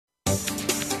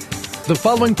The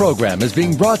following program is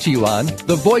being brought to you on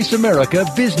the Voice America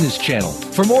Business Channel.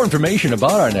 For more information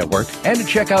about our network and to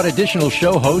check out additional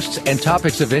show hosts and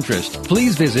topics of interest,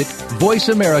 please visit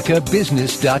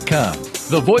voiceamericabusiness.com.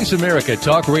 The Voice America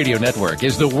Talk Radio Network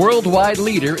is the worldwide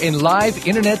leader in live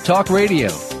Internet talk radio.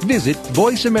 Visit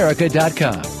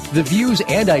voiceamerica.com. The views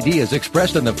and ideas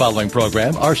expressed on the following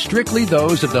program are strictly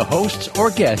those of the hosts or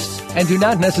guests and do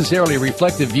not necessarily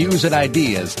reflect the views and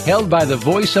ideas held by the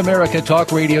Voice America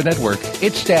Talk Radio Network,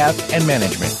 its staff, and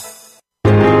management.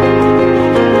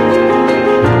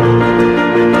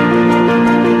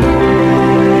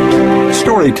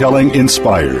 Storytelling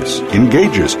inspires,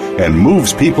 engages, and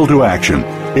moves people to action.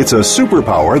 It's a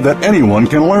superpower that anyone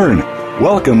can learn.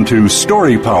 Welcome to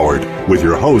Story Powered with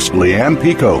your host, Leanne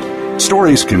Pico.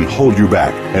 Stories can hold you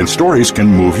back, and stories can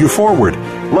move you forward.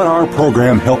 Let our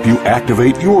program help you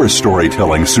activate your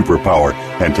storytelling superpower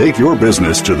and take your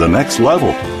business to the next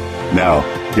level. Now,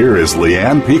 here is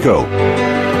Leanne Pico.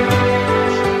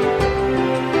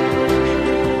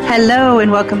 Hello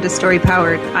and welcome to Story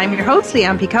Powered. I'm your host,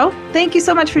 Leanne Pico. Thank you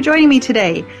so much for joining me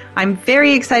today. I'm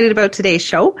very excited about today's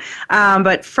show.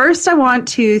 But first, I want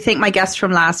to thank my guest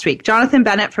from last week, Jonathan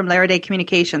Bennett from Laraday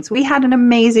Communications. We had an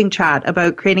amazing chat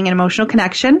about creating an emotional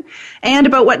connection and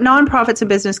about what nonprofits and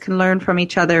business can learn from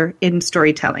each other in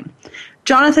storytelling.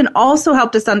 Jonathan also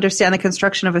helped us understand the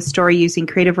construction of a story using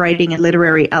creative writing and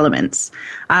literary elements.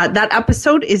 That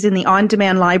episode is in the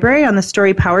on-demand library on the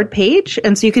Story Powered page,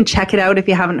 and so you can check it out if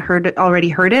you haven't already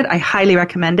heard it. I highly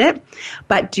recommend it,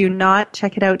 but do not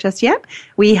check it out just yet.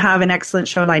 We have an excellent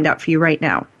show lined up for you right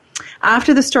now.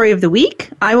 After the story of the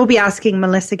week, I will be asking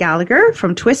Melissa Gallagher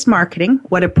from Twist Marketing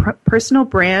what a personal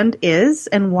brand is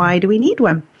and why do we need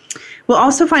one. We'll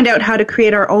also find out how to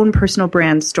create our own personal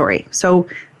brand story. So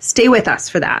stay with us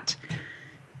for that.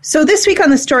 So this week on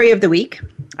the story of the week,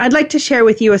 I'd like to share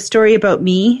with you a story about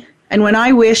me and when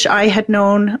I wish I had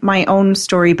known my own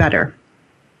story better.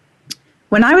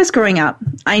 When I was growing up,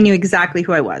 I knew exactly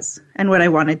who I was and what I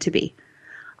wanted to be.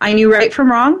 I knew right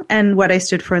from wrong and what I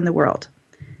stood for in the world.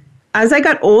 As I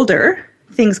got older,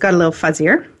 things got a little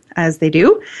fuzzier, as they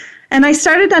do, and I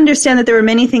started to understand that there were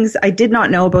many things I did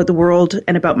not know about the world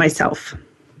and about myself.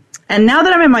 And now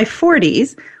that I'm in my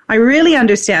 40s, I really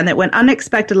understand that when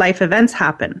unexpected life events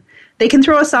happen, they can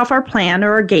throw us off our plan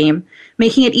or our game,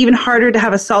 making it even harder to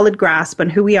have a solid grasp on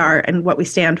who we are and what we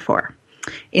stand for.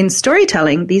 In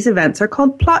storytelling, these events are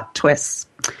called plot twists.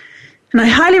 And I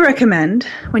highly recommend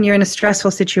when you're in a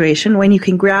stressful situation, when you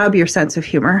can grab your sense of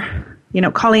humor,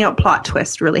 calling out plot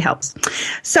twist really helps.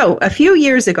 So a few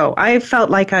years ago, I felt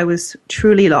like I was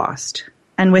truly lost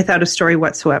and without a story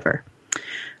whatsoever.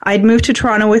 I'd moved to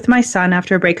Toronto with my son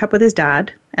after a breakup with his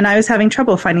dad, and I was having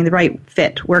trouble finding the right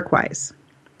fit work-wise.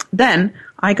 Then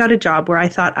I got a job where I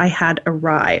thought I had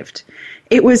arrived.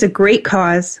 It was a great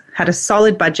cause, had a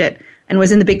solid budget, and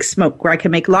was in the big smoke where I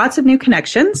could make lots of new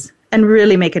connections and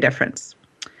really make a difference.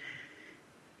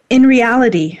 In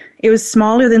reality, it was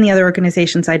smaller than the other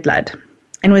organizations I'd led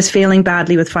and was failing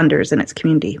badly with funders in its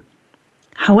community.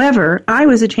 However, I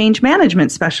was a change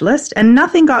management specialist, and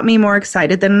nothing got me more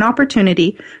excited than an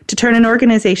opportunity to turn an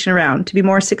organization around to be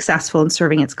more successful in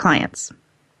serving its clients.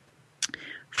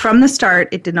 From the start,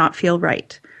 it did not feel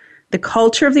right. The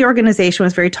culture of the organization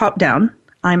was very top-down.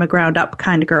 I'm a ground-up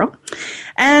kind of girl.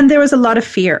 And there was a lot of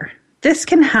fear. This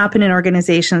can happen in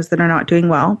organizations that are not doing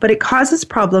well, but it causes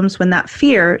problems when that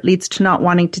fear leads to not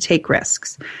wanting to take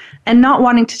risks. And not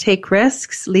wanting to take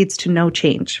risks leads to no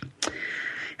change.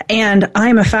 And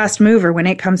I'm a fast mover when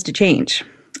it comes to change.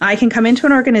 I can come into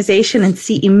an organization and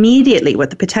see immediately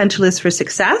what the potential is for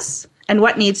success and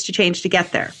what needs to change to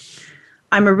get there.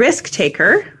 I'm a risk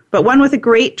taker, but one with a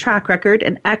great track record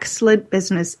and excellent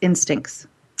business instincts.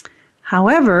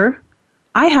 However,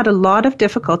 I had a lot of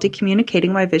difficulty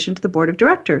communicating my vision to the board of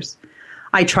directors.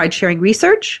 I tried sharing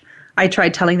research. I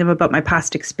tried telling them about my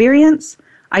past experience.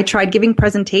 I tried giving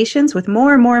presentations with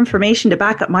more and more information to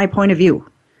back up my point of view.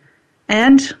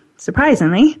 And,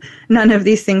 surprisingly, none of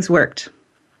these things worked.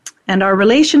 And our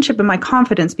relationship and my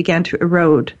confidence began to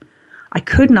erode. I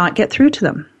could not get through to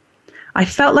them. I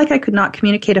felt like I could not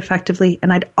communicate effectively,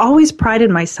 and I'd always prided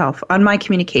myself on my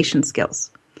communication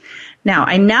skills. Now,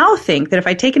 I now think that if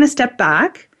I'd taken a step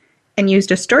back and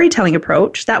used a storytelling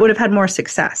approach, that would have had more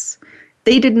success.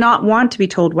 They did not want to be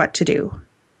told what to do.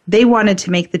 They wanted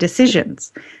to make the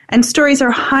decisions. And stories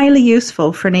are highly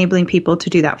useful for enabling people to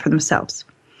do that for themselves.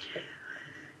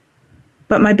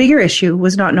 But my bigger issue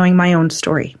was not knowing my own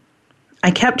story.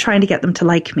 I kept trying to get them to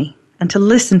like me and to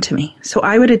listen to me, so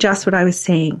I would adjust what I was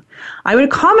saying. I would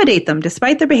accommodate them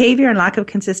despite their behavior and lack of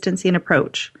consistency in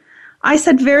approach. I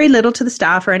said very little to the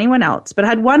staff or anyone else, but I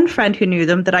had one friend who knew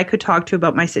them that I could talk to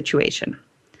about my situation.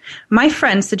 My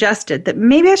friend suggested that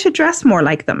maybe I should dress more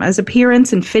like them, as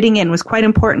appearance and fitting in was quite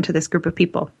important to this group of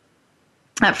people.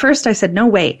 At first, I said, no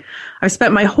way. I've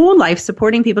spent my whole life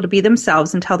supporting people to be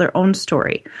themselves and tell their own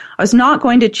story. I was not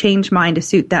going to change mine to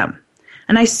suit them.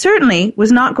 And I certainly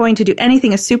was not going to do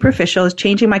anything as superficial as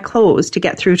changing my clothes to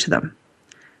get through to them.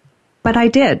 But I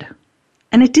did.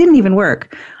 And it didn't even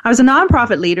work. I was a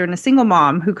nonprofit leader and a single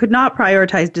mom who could not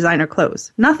prioritize designer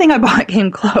clothes. Nothing I bought came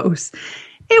close.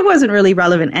 It wasn't really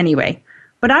relevant anyway.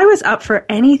 But I was up for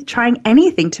trying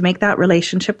anything to make that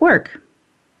relationship work.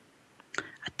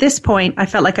 At this point, I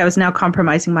felt like I was now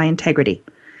compromising my integrity.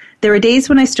 There were days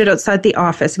when I stood outside the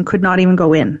office and could not even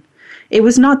go in. It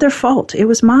was not their fault. It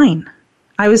was mine.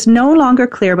 I was no longer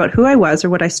clear about who I was or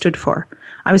what I stood for.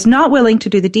 I was not willing to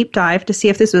do the deep dive to see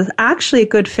if this was actually a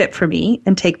good fit for me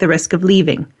and take the risk of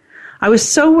leaving. I was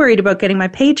so worried about getting my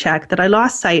paycheck that I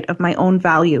lost sight of my own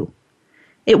value.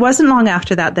 It wasn't long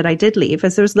after that I did leave,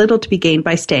 as there was little to be gained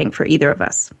by staying for either of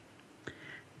us.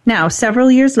 Now,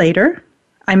 several years later,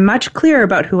 I'm much clearer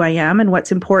about who I am and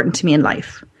what's important to me in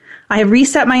life. I have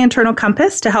reset my internal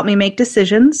compass to help me make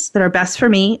decisions that are best for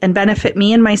me and benefit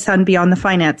me and my son beyond the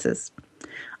finances.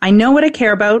 I know what I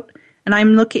care about and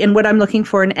what I'm looking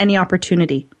for in any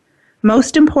opportunity.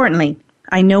 Most importantly,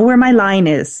 I know where my line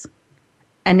is.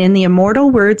 And in the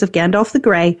immortal words of Gandalf the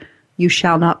Grey, you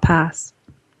shall not pass.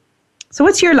 So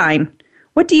what's your line?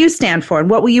 What do you stand for, and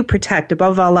what will you protect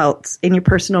above all else in your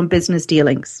personal and business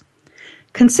dealings?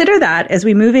 Consider that as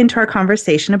we move into our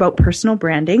conversation about personal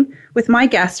branding with my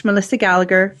guest, Melissa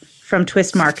Gallagher from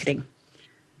Twist Marketing.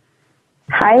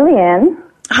 Hi, Leanne.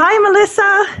 Hi,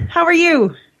 Melissa. How are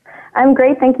you? I'm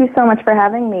great. Thank you so much for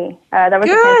having me. That was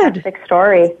Good. A fantastic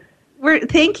story.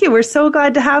 Thank you. We're so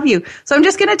glad to have you. So I'm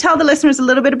just going to tell the listeners a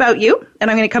little bit about you,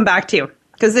 and I'm going to come back to you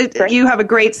because you have a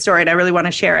great story, and I really want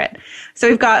to share it. So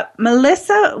we've got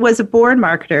Melissa was a born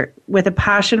marketer with a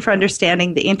passion for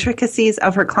understanding the intricacies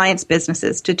of her clients'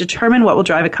 businesses to determine what will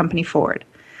drive a company forward.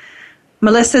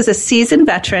 Melissa is a seasoned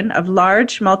veteran of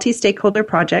large multi-stakeholder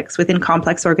projects within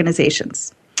complex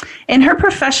organizations. In her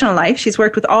professional life, she's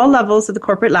worked with all levels of the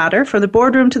corporate ladder, from the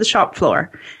boardroom to the shop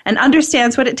floor, and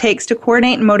understands what it takes to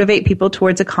coordinate and motivate people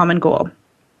towards a common goal.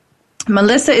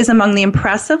 Melissa is among the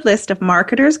impressive list of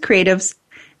marketers, creatives,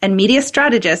 and media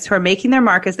strategists who are making their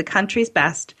mark as the country's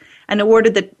best and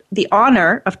awarded the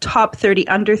honor of Top 30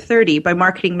 Under 30 by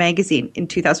Marketing Magazine in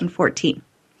 2014.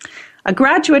 A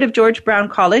graduate of George Brown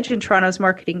College in Toronto's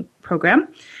marketing program,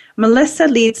 Melissa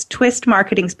leads Twist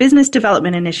Marketing's business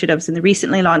development initiatives in the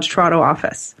recently launched Toronto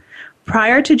office.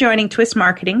 Prior to joining Twist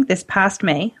Marketing this past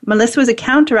May, Melissa was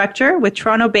account director with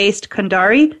Toronto-based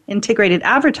Kundari Integrated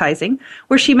Advertising,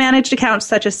 where she managed accounts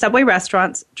such as Subway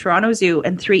Restaurants, Toronto Zoo,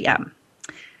 and 3M.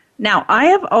 Now, I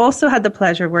have also had the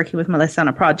pleasure of working with Melissa on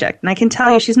a project, and I can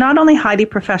tell you she's not only highly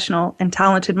professional and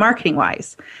talented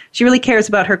marketing-wise, she really cares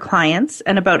about her clients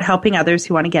and about helping others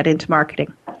who want to get into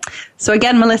marketing. So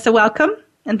again, Melissa, welcome.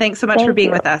 And thanks so much for being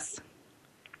with us.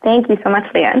 Thank you so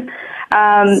much, Leanne.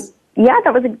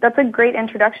 That's a great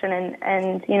introduction,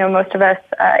 and you know, most of us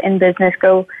in business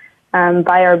go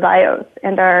by our bios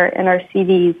and our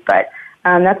CVs, but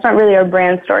that's not really our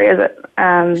brand story, is it?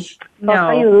 No.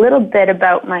 I'll tell you a little bit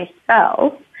about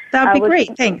myself. That would be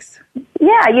great. Thanks.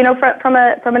 Yeah, you know, from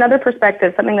another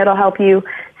perspective, something that'll help you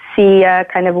see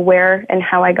kind of where and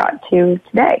how I got to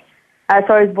today.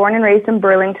 So I was born and raised in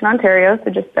Burlington, Ontario,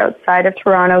 so just outside of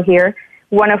Toronto here,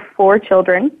 one of 4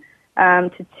 children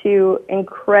to 2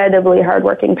 incredibly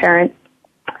hardworking parents.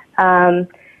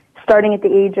 Starting at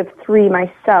the age of 3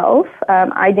 myself,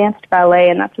 I danced ballet,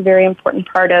 and that's a very important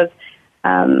part of,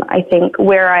 I think,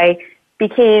 where I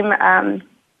became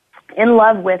in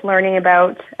love with learning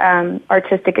about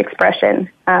artistic expression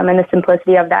and the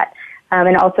simplicity of that,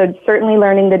 and also certainly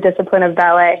learning the discipline of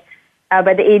ballet.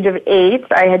 By the age of 8,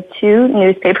 I had 2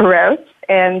 newspaper routes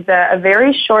and a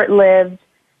very short-lived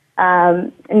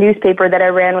newspaper that I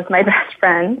ran with my best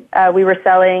friend. We were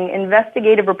selling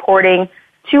investigative reporting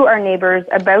to our neighbors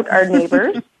about our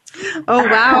neighbors. Oh,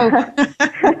 wow.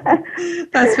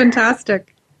 That's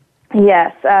fantastic.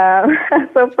 Yes.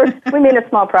 So we made a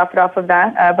small profit off of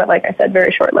that, but like I said,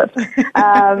 very short-lived.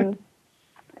 So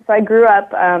I grew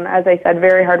up, as I said,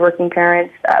 very hardworking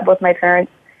parents. Both my parents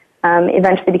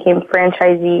eventually became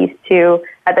franchisees to,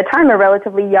 at the time, a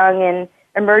relatively young and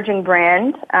emerging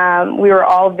brand. We were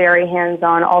all very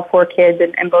hands-on, all 4 kids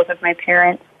and both of my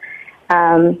parents.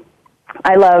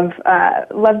 I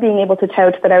love being able to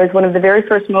tout that I was one of the very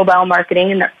first mobile marketers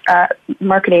in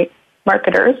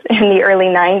the early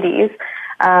 90s.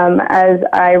 as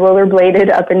I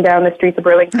rollerbladed up and down the streets of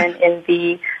Burlington in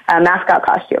the mascot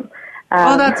costume.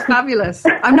 Oh, that's fabulous.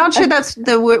 I'm not sure that's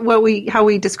how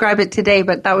we describe it today,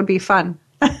 but that would be fun.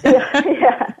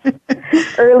 Yeah.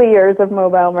 Early years of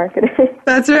mobile marketing.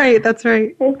 That's right.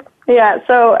 Yeah,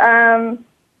 so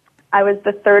I was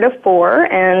the third of four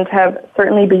and have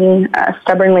certainly been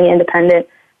stubbornly independent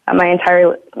my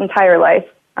entire life,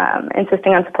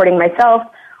 insisting on supporting myself,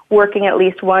 working at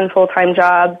least one full-time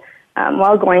job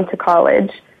while going to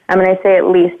college. And I say at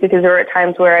least because there were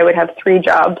times where I would have 3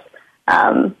 jobs.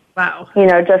 Wow.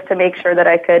 Just to make sure that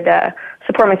I could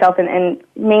support myself and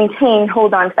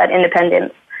hold on to that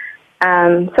independence.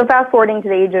 So fast forwarding to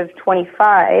the age of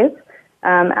 25,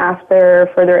 after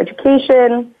further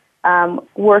education,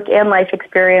 work and life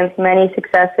experience, many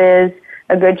successes,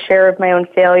 a good share of my own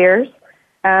failures,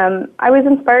 I was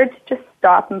inspired to just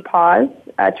stop and pause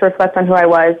to reflect on who I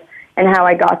was and how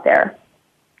I got there,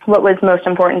 what was most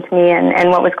important to me and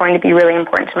what was going to be really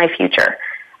important to my future.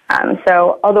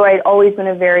 So although I'd always been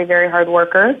a very, very hard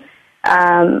worker,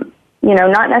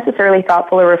 not necessarily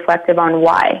thoughtful or reflective on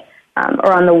why,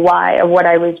 or on the why of what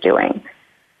I was doing.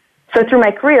 So through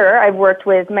my career, I've worked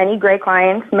with many great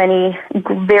clients, many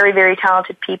very, very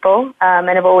talented people, and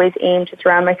have always aimed to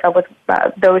surround myself with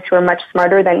those who are much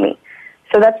smarter than me.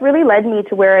 So that's really led me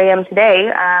to where I am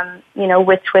today,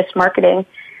 with Twist Marketing,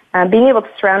 being able to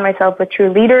surround myself with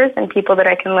true leaders and people that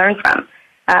I can learn from.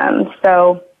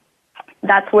 So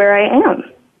that's where I am.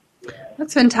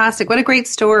 That's fantastic. What a great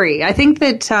story. I think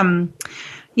that,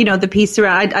 the piece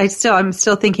around, I'm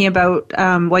still thinking about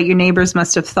what your neighbors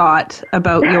must have thought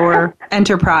about your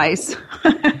enterprise.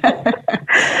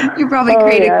 You probably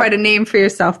created quite a name for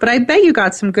yourself, but I bet you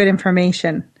got some good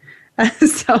information.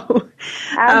 But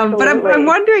I'm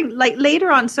wondering, like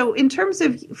later on, so in terms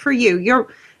of, for you, you're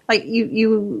like,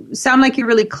 you sound like you're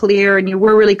really clear, and you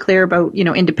were really clear about,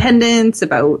 independence,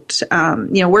 about,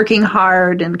 working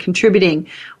hard and contributing.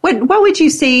 What would you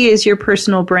say is your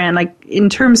personal brand, like in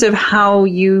terms of how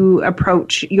you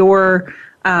approach your,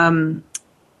 how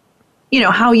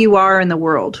you are in the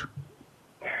world?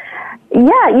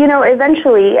 Yeah,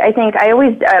 eventually I think I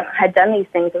always had done these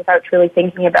things without truly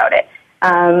thinking about it.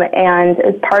 And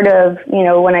as part of,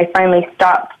 when I finally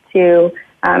stopped to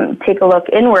take a look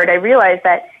inward, I realized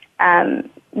that,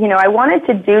 I wanted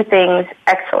to do things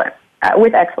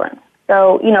with excellence.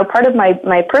 So, part of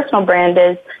my personal brand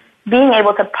is being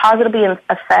able to positively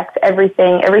affect every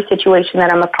situation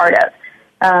that I'm a part of.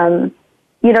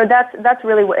 That's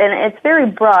really what, and it's very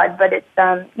broad, but it's,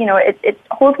 it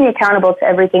holds me accountable to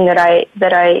everything that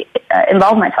I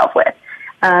involve myself with.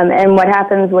 And what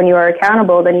happens when you are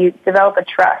accountable, then you develop a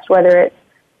trust, whether it's,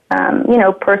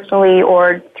 personally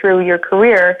or through your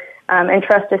career. And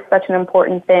trust is such an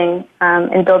important thing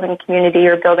in building community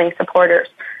or building supporters.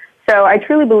 So I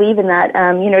truly believe in that,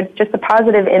 just the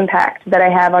positive impact that I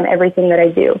have on everything that I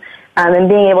do, and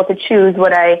being able to choose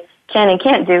what I can and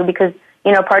can't do, because,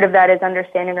 part of that is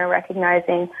understanding and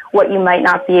recognizing what you might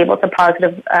not be able to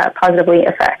positively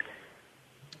affect.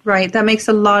 Right. That makes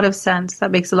a lot of sense.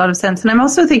 And I'm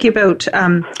also thinking about,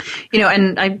 and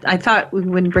I thought we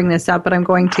wouldn't bring this up, but I'm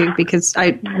going to, because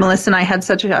Melissa and I had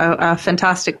such a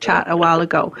fantastic chat a while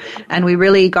ago, and we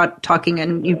really got talking,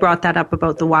 and you brought that up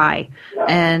about the why.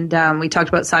 And we talked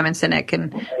about Simon Sinek,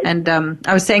 and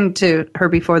I was saying to her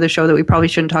before the show that we probably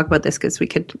shouldn't talk about this because we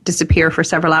could disappear for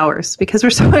several hours because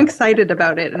we're so excited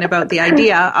about it and about the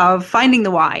idea of finding the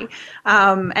why.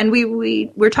 And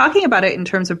we're talking about it in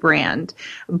terms of brand,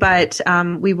 but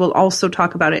we will also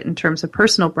talk about it in terms of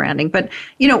personal branding. But,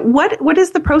 what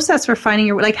is the process for finding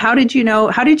your, like, how did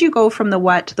you go from the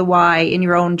what to the why in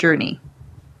your own journey?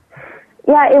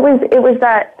 Yeah, it was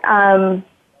that,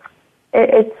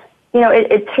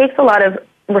 it takes a lot of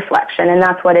reflection, and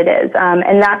that's what it is.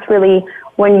 And that's really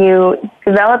when you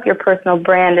develop your personal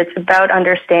brand, it's about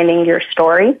understanding your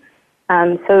story.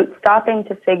 So stopping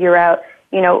to figure out,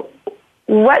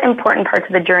 what important parts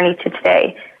of the journey to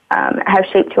today have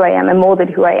shaped who I am and molded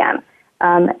who I am,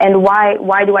 and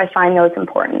why do I find those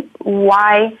important?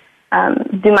 Why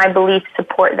do my beliefs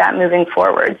support that moving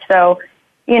forward? So,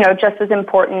 just as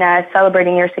important as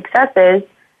celebrating your successes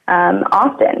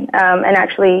often, and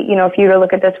actually, if you were to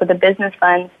look at this with a business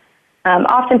lens,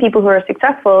 often people who are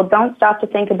successful don't stop to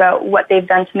think about what they've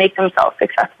done to make themselves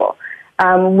successful.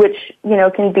 Which,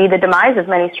 can be the demise of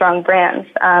many strong brands.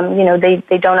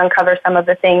 They don't uncover some of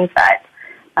the things that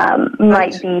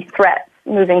might be threats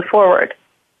moving forward,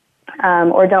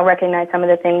 or don't recognize some of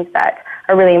the things that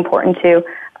are really important to,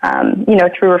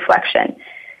 through reflection.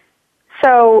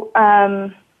 So,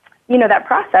 that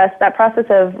process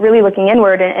of really looking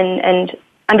inward and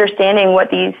understanding what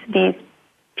these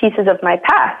pieces of my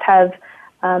past have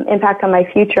impact on my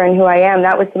future and who I am.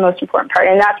 That was the most important part.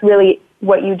 And that's really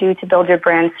what you do to build your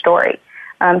brand story.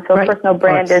 So right. Personal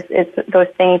brand is those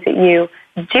things that you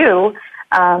do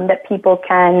that people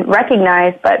can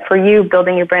recognize. But for you,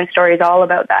 building your brand story is all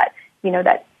about that,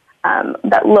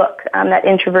 that look, that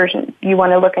introversion. You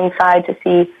want to look inside to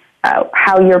see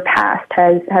how your past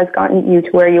has gotten you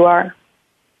to where you are.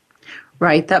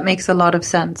 Right, that makes a lot of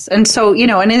sense. And so,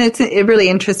 and it's really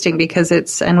interesting because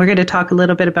and we're going to talk a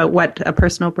little bit about what a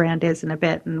personal brand is in a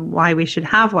bit and why we should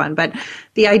have one. But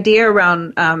the idea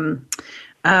around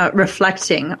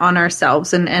reflecting on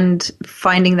ourselves and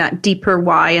finding that deeper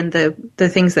why and the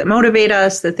things that motivate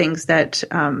us, the things that,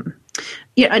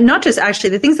 not just actually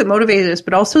the things that motivate us,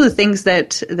 but also the things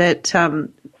that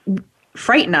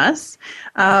frighten us,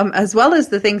 as well as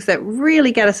the things that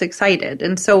really get us excited.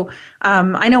 And so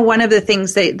I know one of the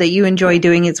things that you enjoy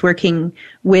doing is working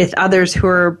with others who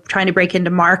are trying to break into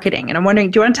marketing. And I'm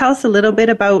wondering, do you want to tell us a little bit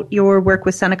about your work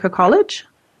with Seneca College?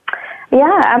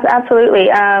 Yeah, absolutely.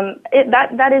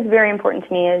 That is very important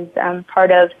to me as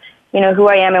part of, who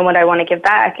I am and what I want to give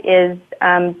back is,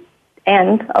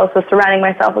 and also surrounding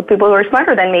myself with people who are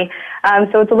smarter than me.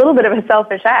 So it's a little bit of a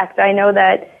selfish act. I know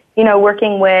that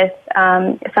working with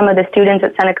some of the students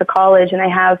at Seneca College, and I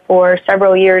have for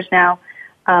several years now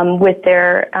with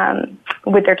their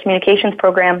communications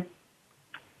program,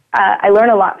 I learn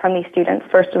a lot from these students.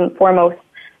 First and foremost,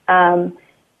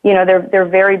 they're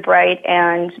very bright,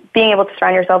 and being able to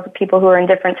surround yourself with people who are in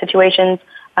different situations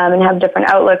and have different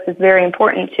outlooks is very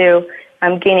important to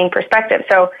gaining perspective.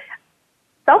 So,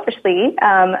 selfishly,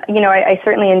 I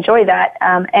certainly enjoy that,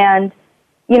 and.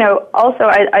 Also,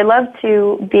 I love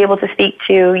to be able to speak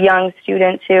to young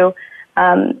students who,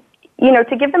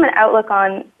 to give them an outlook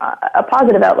on, a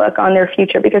positive outlook on their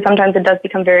future, because sometimes it does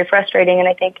become very frustrating. And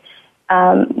I think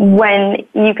when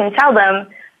you can tell them,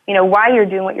 why you're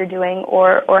doing what you're doing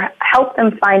or help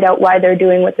them find out why they're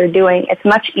doing what they're doing, it's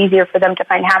much easier for them to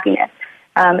find happiness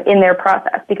in their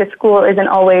process, because school isn't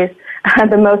always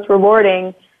the most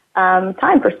rewarding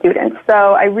time for students.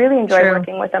 So I really enjoy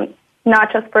working with them.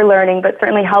 Not just for learning, but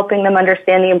certainly helping them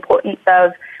understand the importance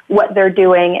of what they're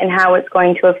doing and how it's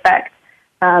going to affect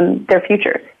their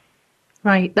futures.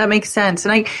 Right, that makes sense.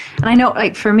 And I know,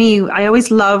 like, for me, I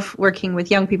always love working with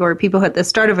young people or people at the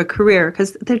start of a career,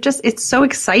 because it's so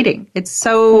exciting. It's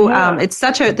so,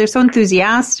 they're so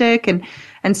enthusiastic, and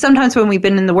sometimes when we've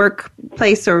been in the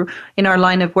workplace or in our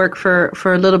line of work for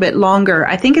a little bit longer,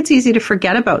 I think it's easy to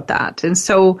forget about that. And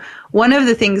so one of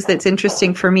the things that's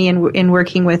interesting for me in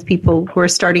working with people who are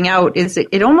starting out is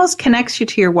it almost connects you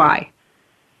to your why.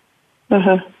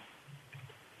 Mm-hmm.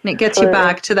 And it gets you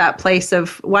back to that place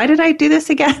of, why did I do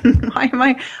this again?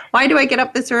 Why do I get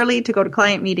up this early to go to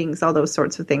client meetings? All those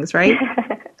sorts of things, right?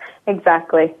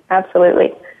 Exactly.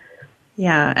 Absolutely.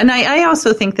 Yeah. And I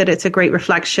also think that it's a great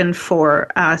reflection for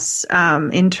us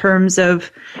in terms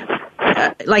of,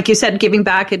 like you said, giving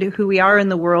back at who we are in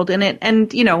the world.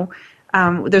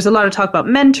 There's a lot of talk about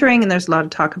mentoring, and there's a lot of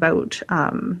talk about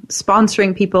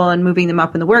sponsoring people and moving them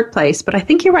up in the workplace. But I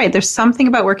think you're right. There's something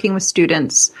about working with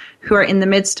students who are in the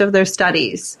midst of their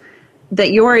studies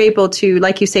that you're able to,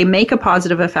 like you say, make a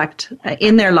positive effect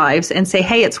in their lives and say,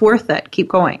 hey, it's worth it. Keep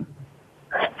going.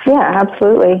 Yeah,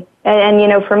 absolutely.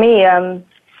 And for me,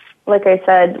 like I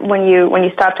said, when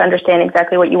you stop to understand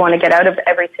exactly what you want to get out of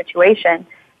every situation,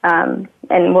 and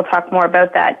we'll talk more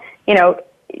about that,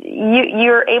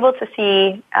 you're able to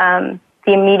see the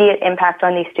immediate impact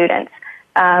on these students.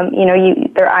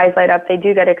 Their eyes light up. They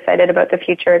do get excited about the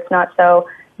future. It's not so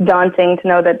daunting to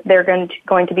know that they're going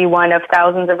to be one of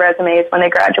thousands of resumes when they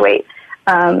graduate.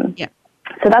 So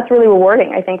that's really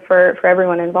rewarding, I think, for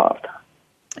everyone involved.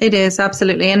 It is,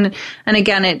 absolutely. And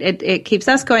again, it keeps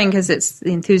us going because it's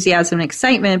the enthusiasm and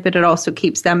excitement, but it also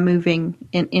keeps them moving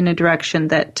in a direction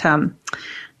that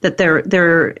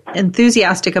they're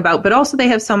enthusiastic about, but also they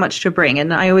have so much to bring.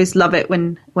 And I always love it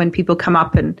when people come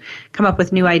up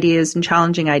with new ideas and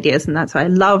challenging ideas. And that's why I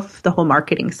love the whole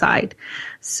marketing side.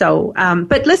 So,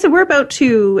 but listen, we're about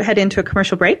to head into a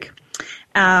commercial break.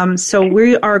 So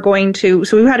we've had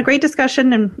a great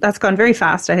discussion, and that's gone very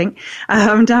fast, I think.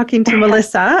 Talking to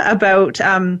Melissa about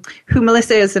who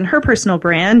Melissa is and her personal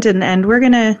brand. And we're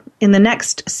going to, in the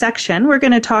next section, we're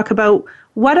going to talk about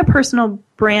what a personal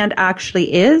brand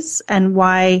actually is and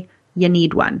why you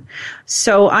need one.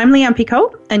 So I'm Leanne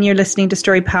Picot, and you're listening to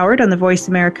Story Powered on the Voice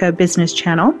America Business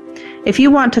Channel. If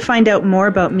you want to find out more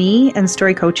about me and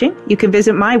story coaching, you can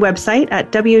visit my website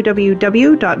at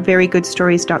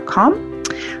www.verygoodstories.com.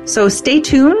 So stay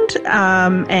tuned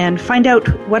and find out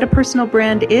what a personal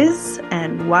brand is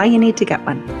and why you need to get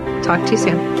one. Talk to you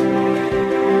soon.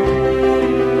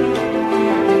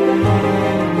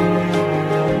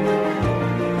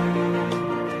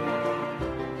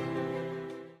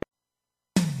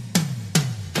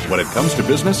 When it comes to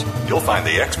business, you'll find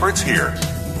the experts here.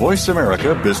 Voice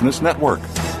America Business Network.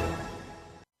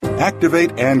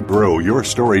 Activate and grow your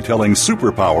storytelling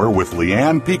superpower with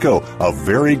Leanne Pico of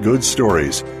Very Good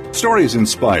Stories. Stories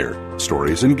inspire,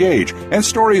 stories engage, and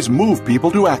stories move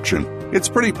people to action. It's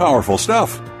pretty powerful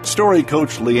stuff. Story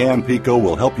coach Leanne Pico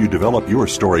will help you develop your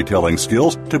storytelling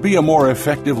skills to be a more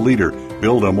effective leader,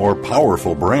 build a more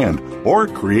powerful brand, or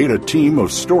create a team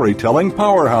of storytelling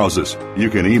powerhouses. You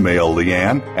can email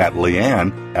Leanne at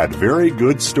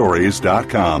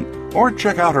verygoodstories.com. Or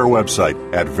check out her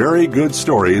website at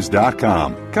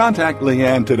verygoodstories.com. Contact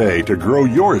Leanne today to grow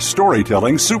your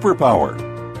storytelling superpower.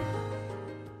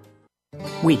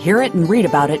 We hear it and read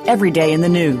about it every day in the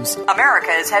news. America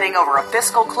is heading over a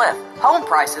fiscal cliff. Home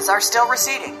prices are still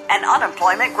receding and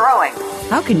unemployment growing.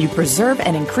 How can you preserve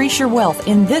and increase your wealth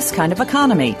in this kind of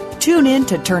economy? Tune in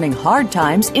to Turning Hard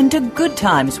Times into Good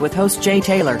Times with host Jay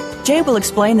Taylor. Jay will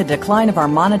explain the decline of our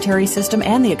monetary system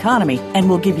and the economy and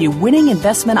will give you winning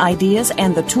investment ideas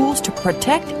and the tools to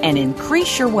protect and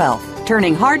increase your wealth.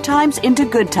 Turning Hard Times into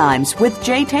Good Times with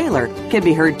Jay Taylor can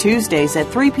be heard Tuesdays at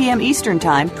 3 p.m. Eastern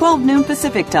Time, 12 noon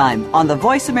Pacific Time on the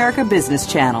Voice America Business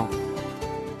Channel.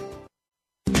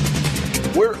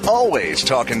 We're always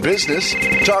talking business.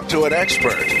 Talk to an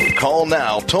expert. Call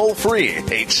now toll free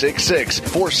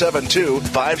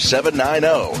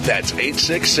 866-472-5790. That's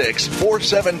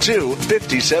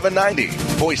 866-472-5790.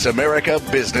 Voice America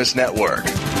Business Network.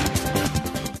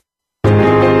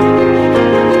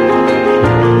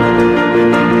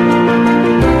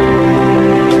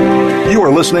 You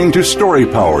are listening to Story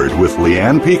Powered with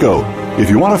Leanne Pico. If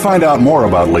you want to find out more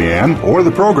about Leanne or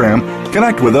the program,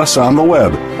 connect with us on the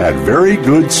web at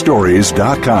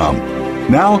verygoodstories.com.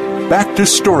 Now, back to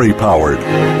Story Powered.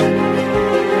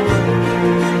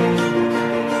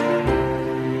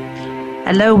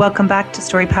 Hello, welcome back to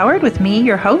Story Powered with me,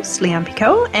 your host, Leanne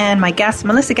Pico, and my guest,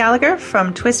 Melissa Gallagher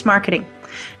from Twist Marketing.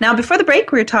 Now, before the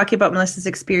break, we were talking about Melissa's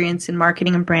experience in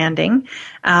marketing and branding,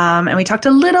 and we talked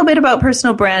a little bit about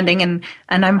personal branding, and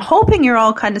I'm hoping you're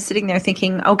all kind of sitting there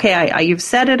thinking, okay, you've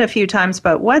said it a few times,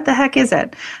 but what the heck is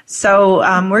it? So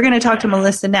we're going to talk to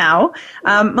Melissa now.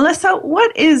 Melissa,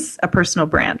 what is a personal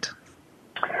brand?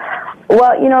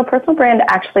 Well, a personal brand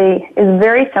actually is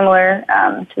very similar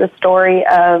to the story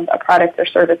of a product or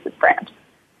services brand.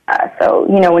 So,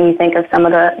 when you think of some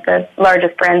of the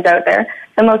largest brands out there,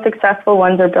 the most successful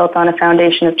ones are built on a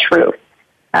foundation of truth.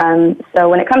 So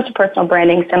when it comes to personal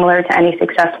branding, similar to any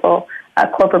successful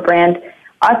corporate brand,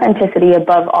 authenticity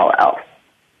above all else.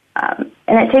 And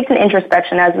it takes an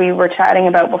introspection, as we were chatting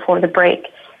about before the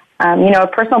break. A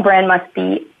personal brand must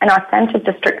be an authentic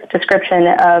description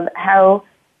of how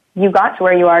you got to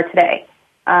where you are today.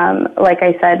 Like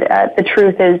I said, the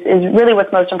truth is really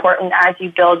what's most important as you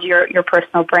build your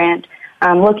personal brand.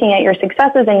 Looking at your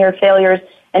successes and your failures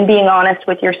and being honest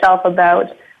with yourself about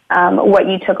what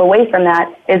you took away from that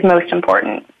is most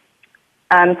important.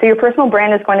 So your personal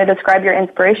brand is going to describe your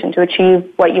inspiration to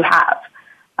achieve what you have.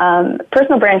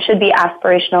 Personal brand should be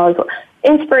inspirational as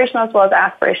well as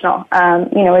aspirational.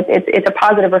 It's a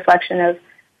positive reflection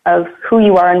of who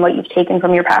you are and what you've taken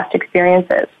from your past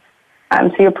experiences.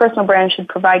 So your personal brand should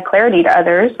provide clarity to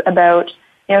others about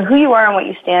who you are and what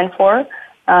you stand for,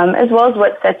 as well as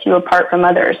what sets you apart from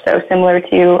others. So similar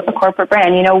to a corporate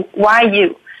brand, why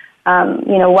you?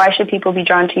 Why should people be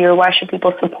drawn to you, or why should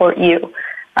people support you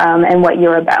and what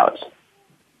you're about?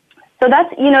 So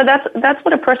that's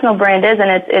what a personal brand is,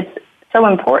 and it's so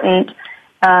important.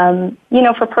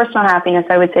 For personal happiness,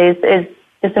 I would say is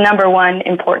the number one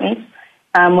importance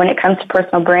when it comes to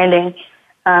personal branding.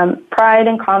 Pride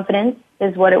and confidence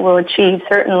is what it will achieve,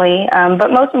 certainly,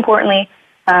 but most importantly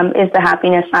is the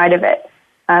happiness side of it.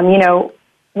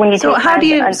 When you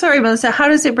sorry, Melissa, how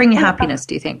does it bring you happiness,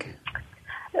 do you think?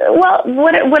 Well,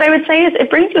 what I would say is it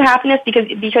brings you happiness because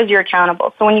you're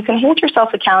accountable. So when you can hold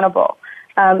yourself accountable,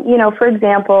 for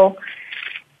example,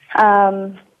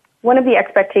 one of the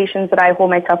expectations that I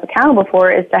hold myself accountable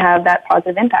for is to have that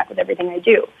positive impact with everything I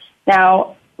do.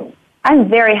 Now, I'm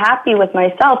very happy with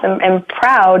myself and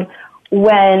proud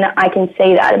when I can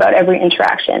say that about every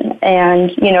interaction.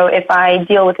 And, if I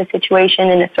deal with a situation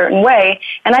in a certain way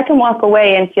and I can walk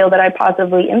away and feel that I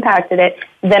positively impacted it,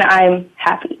 then I'm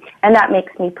happy. And that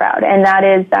makes me proud. And that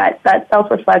is that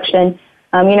self-reflection.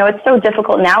 It's so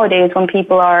difficult nowadays when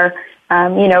people are,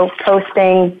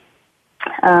 posting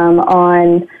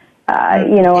on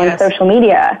social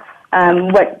media,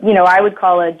 what, I would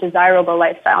call a desirable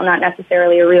lifestyle, not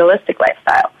necessarily a realistic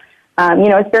lifestyle.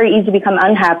 It's very easy to become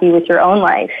unhappy with your own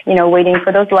life, waiting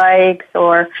for those likes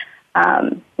or,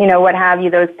 what have you,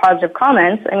 those positive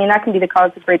comments. I mean, that can be the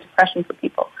cause of great depression for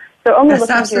people. So only that's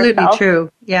absolutely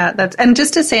true. Yeah, and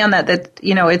just to say on that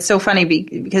it's so funny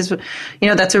because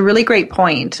that's a really great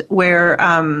point where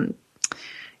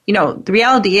the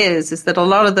reality is that a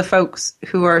lot of the folks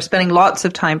who are spending lots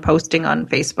of time posting on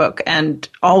Facebook and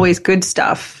always good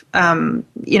stuff,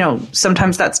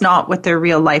 sometimes that's not what their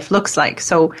real life looks like.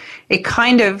 So it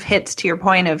kind of hits to your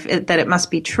point of that it must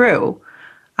be true.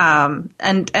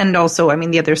 And also, I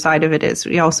mean, the other side of it is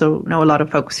we also know a lot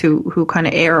of folks who kind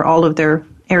of air all of their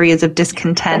areas of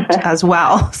discontent as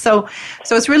well. So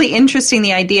it's really interesting,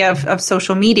 the idea of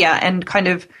social media and kind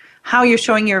of how you're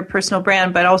showing your personal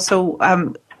brand, but also,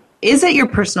 is it your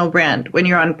personal brand when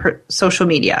you're on social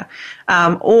media?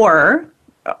 Or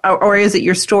is it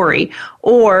your story?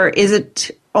 Or is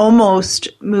it almost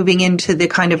moving into the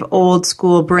kind of old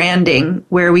school branding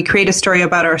where we create a story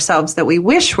about ourselves that we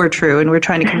wish were true and we're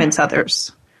trying to convince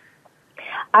others?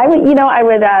 I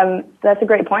would, that's a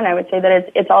great point. I would say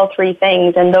that it's all three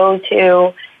things, and those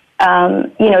who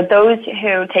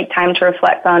take time to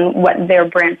reflect on what their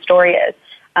brand story is,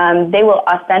 they will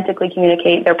authentically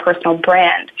communicate their personal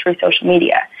brand through social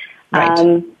media.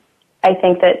 Right. I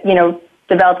think that,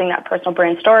 developing that personal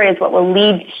brand story is what will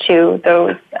lead to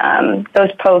those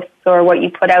posts or what you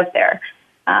put out there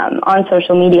on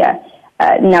social media.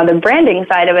 Now, the branding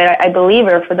side of it, I believe,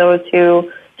 are for those who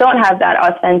don't have that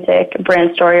authentic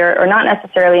brand story or not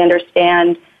necessarily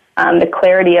understand the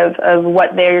clarity of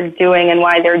what they're doing and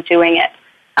why they're doing it.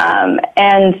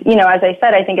 As I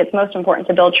said, I think it's most important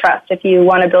to build trust. If you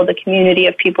want to build a community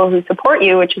of people who support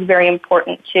you, which is very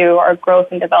important to our growth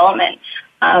and development,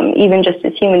 even just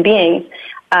as human beings,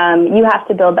 you have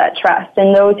to build that trust.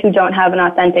 And those who don't have an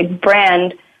authentic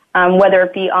brand, whether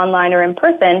it be online or in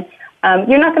person,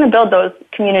 you're not going to build those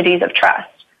communities of trust.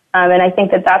 And I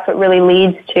think that that's what really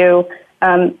leads to,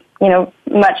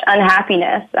 much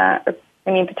unhappiness.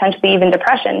 Potentially even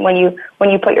depression when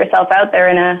you put yourself out there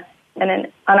in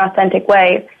an unauthentic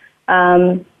way.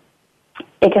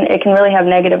 It can really have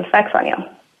negative effects on you.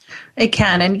 It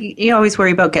can, and you always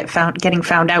worry about getting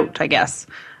found out, I guess.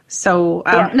 So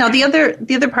now the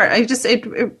other part,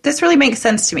 this really makes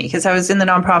sense to me because I was in the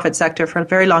nonprofit sector for a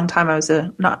very long time. I was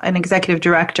an executive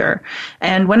director,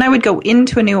 and when I would go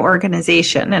into a new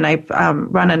organization, and I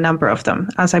run a number of them,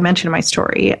 as I mentioned in my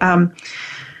story,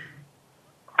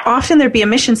 often there'd be a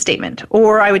mission statement,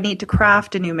 or I would need to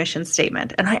craft a new mission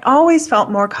statement, and I always felt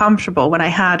more comfortable when I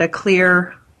had a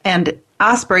clear and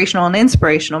aspirational and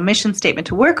inspirational mission statement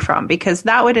to work from, because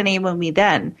that would enable me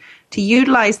then to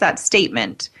utilize that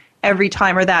statement every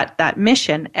time, or that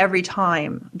mission every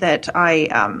time that I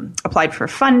applied for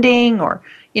funding or,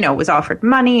 was offered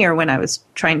money, or when I was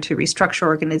trying to restructure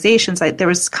organizations. There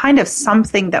was kind of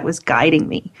something that was guiding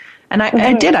me. And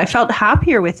I felt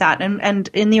happier with that. And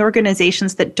in the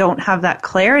organizations that don't have that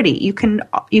clarity, you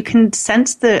can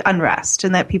sense the unrest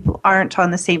and that people aren't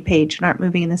on the same page and aren't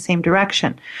moving in the same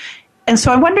direction. And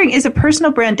so I'm wondering, is a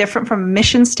personal brand different from a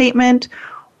mission statement,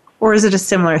 or is it a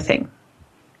similar thing?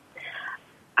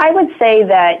 I would say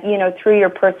that, through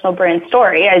your personal brand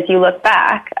story, as you look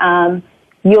back,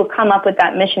 you'll come up with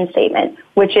that mission statement,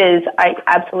 which is,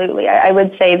 I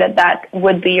would say that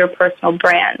would be your personal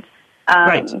brand.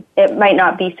 Right. It might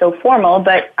not be so formal,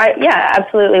 but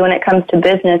absolutely. When it comes to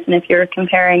business, and if you're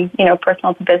comparing,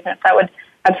 personal to business, that would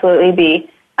absolutely be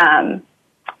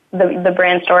the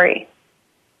brand story,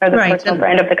 or the personal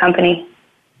brand of the company.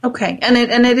 Okay, and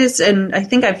it is, and I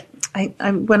think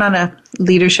I went on a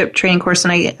leadership training course,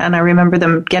 and I remember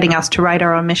them getting us to write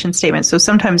our own mission statement. So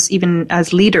sometimes even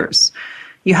as leaders,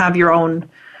 you have your own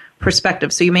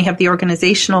perspective. So you may have the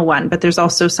organizational one, but there's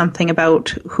also something about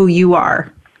who you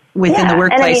are within the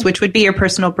workplace, which would be your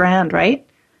personal brand, right?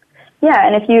 Yeah,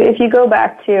 and if you go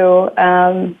back to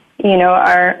our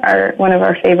one of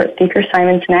our favorite speakers,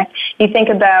 Simon Sinek, you think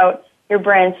about your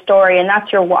brand story, and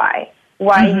that's your why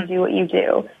you do what you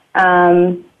do,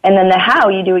 and then the how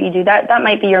you do what you do. That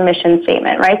might be your mission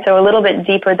statement, right? So a little bit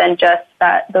deeper than just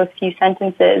those few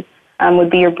sentences would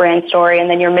be your brand story, and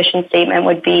then your mission statement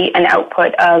would be an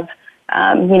output of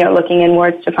looking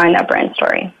inwards to find that brand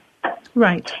story.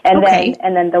 Right. And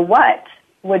then the what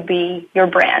would be your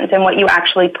brand and what you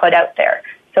actually put out there.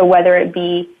 So whether it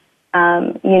be,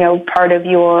 part of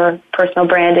your personal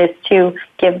brand is to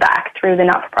give back through the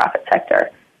not-for-profit sector,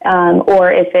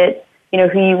 or if it's,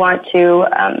 who you want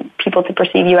people to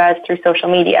perceive you as through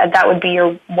social media, that would be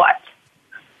your what.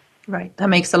 Right. That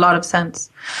makes a lot of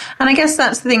sense. And I guess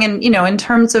that's the thing. And, in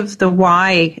terms of the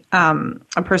why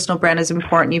a personal brand is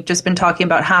important, you've just been talking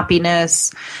about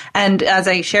happiness. And as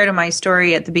I shared in my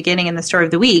story at the beginning in the story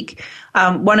of the week,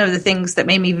 one of the things that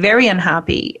made me very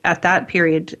unhappy at that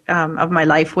period of my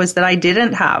life was that I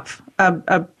didn't have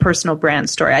a personal brand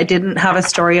story. I didn't have a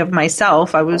story of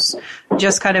myself. I was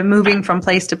just kind of moving from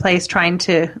place to place, trying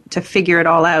to figure it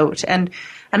all out. And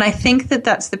I think that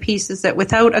that's the piece, is that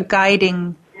without a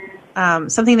guiding,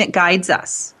 something that guides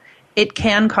us, it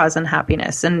can cause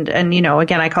unhappiness. And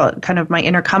again, I call it kind of my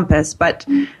inner compass. But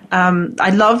I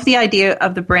love the idea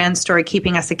of the brand story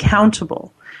keeping us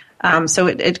accountable. So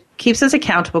it keeps us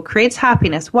accountable, creates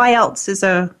happiness. Why else is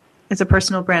a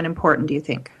personal brand important, do you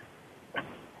think?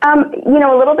 A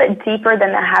little bit deeper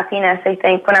than the happiness, I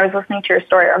think. When I was listening to your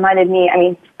story, it reminded me,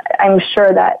 I'm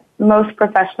sure that most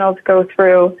professionals go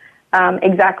through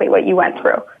exactly what you went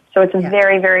through. So it's a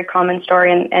very, very common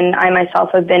story, and I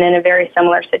myself have been in a very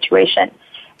similar situation.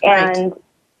 And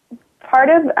part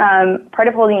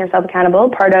of holding yourself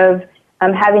accountable, part of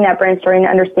having that brand story and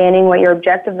understanding what your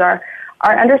objectives are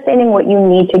understanding what you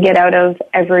need to get out of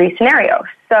every scenario.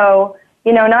 So,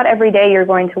 not every day you're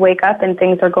going to wake up and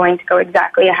things are going to go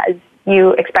exactly as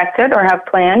you expected or have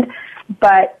planned.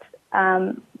 But,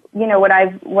 what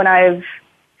I've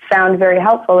found very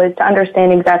helpful is to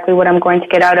understand exactly what I'm going to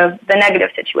get out of the negative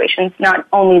situations, not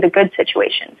only the good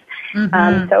situations.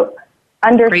 Mm-hmm. So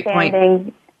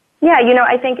understanding,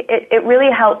 I think it really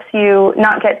helps you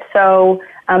not get so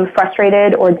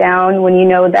frustrated or down when you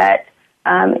know that,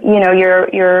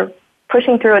 you're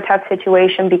pushing through a tough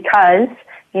situation because,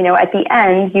 at the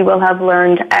end you will have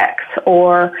learned X,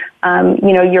 or,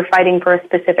 you're fighting for a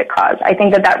specific cause. I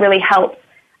think that really helps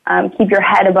keep your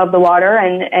head above the water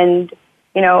and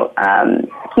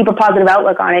keep a positive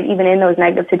outlook on it, even in those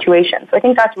negative situations. So I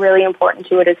think that's really important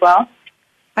to it as well.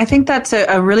 I think that's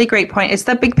a really great point. It's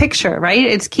that big picture, right?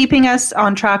 It's keeping us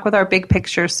on track with our big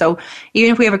picture. So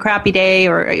even if we have a crappy day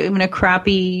or even a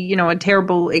crappy, a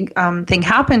terrible thing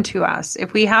happen to us,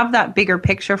 if we have that bigger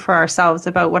picture for ourselves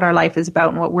about what our life is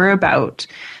about and what we're about,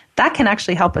 that can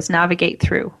actually help us navigate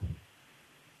through.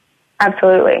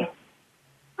 Absolutely.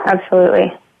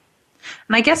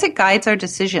 And I guess it guides our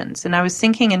decisions. And I was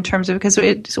thinking in terms of, because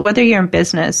whether you're in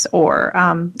business or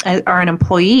are an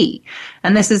employee,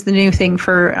 and this is the new thing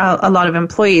for a lot of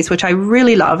employees, which I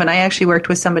really love. And I actually worked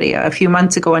with somebody a few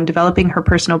months ago on developing her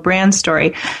personal brand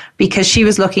story because she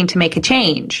was looking to make a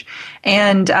change.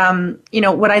 And,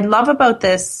 what I love about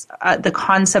this, the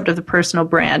concept of the personal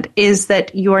brand, is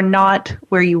that you're not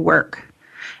where you work.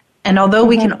 And although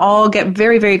we can all get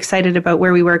very, very excited about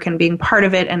where we work and being part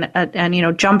of it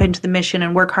and jump into the mission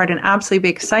and work hard and absolutely be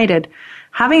excited,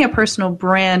 having a personal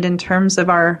brand in terms of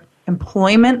our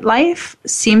employment life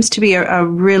seems to be a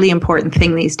really important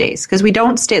thing these days, because we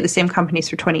don't stay at the same companies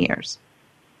for 20 years.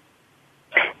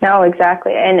 No,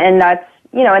 exactly. And that's,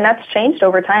 and that's changed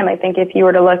over time. I think if you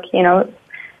were to look,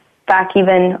 back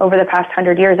even over the past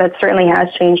 100 years, that certainly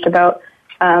has changed about,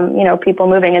 people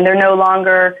moving, and they're no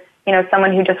longer,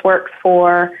 someone who just works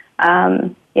for,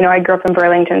 I grew up in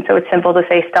Burlington, so it's simple to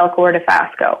say Stelco or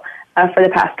Dofasco for the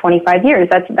past 25 years.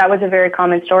 That was a very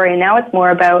common story, and now it's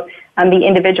more about the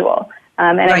individual.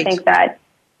 And right. I think that,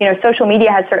 social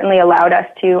media has certainly allowed us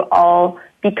to all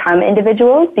become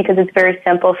individuals, because it's very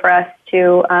simple for us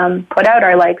to put out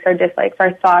our likes, our dislikes,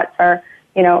 our thoughts, our,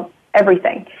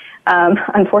 everything,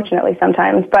 unfortunately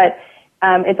sometimes. But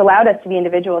it's allowed us to be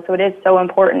individuals, so it is so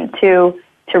important to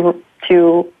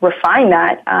refine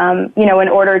that, in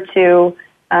order to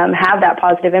have that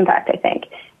positive impact, I think,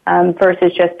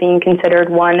 versus just being considered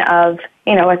one of,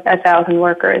 1,000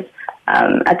 workers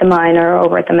at the mine or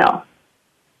over at the mill.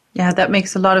 Yeah, that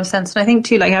makes a lot of sense. And I think,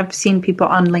 too, I've seen people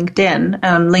on LinkedIn.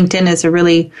 LinkedIn is a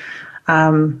really,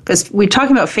 because we're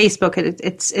talking about Facebook,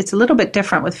 it's a little bit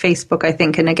different with Facebook, I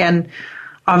think. And again,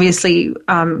 obviously,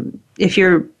 if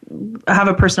you have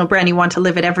a personal brand, you want to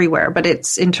live it everywhere. But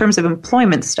it's in terms of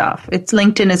employment stuff,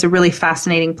 LinkedIn is a really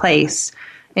fascinating place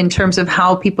in terms of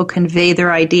how people convey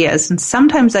their ideas. And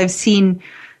sometimes I've seen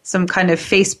some kind of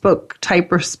Facebook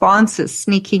type responses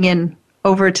sneaking in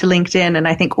over to LinkedIn, and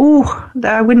I think,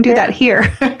 I wouldn't do that here.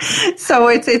 So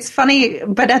it's funny,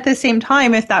 but at the same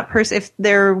time, if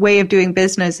their way of doing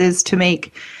business is to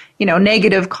make,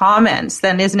 negative comments,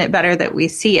 then isn't it better that we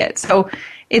see it? So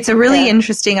it's a really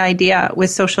interesting idea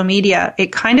with social media.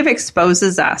 It kind of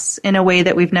exposes us in a way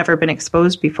that we've never been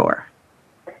exposed before.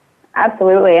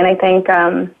 Absolutely, and I think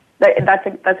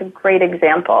that's a great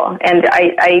example. And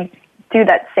I do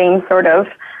that same sort of,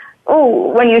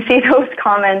 when you see those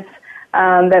comments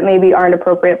that maybe aren't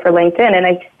appropriate for LinkedIn, and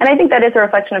I think that is a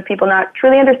reflection of people not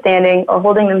truly understanding or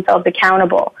holding themselves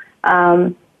accountable,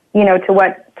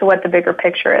 to what the bigger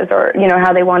picture is, or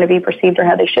how they want to be perceived or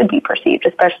how they should be perceived,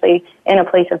 especially in a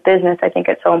place of business. I think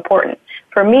it's so important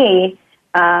for me,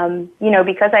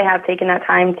 because I have taken that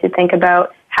time to think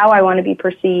about how I want to be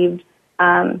perceived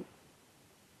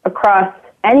across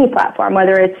any platform,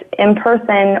 whether it's in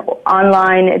person,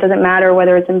 online, it doesn't matter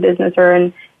whether it's in business or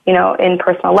in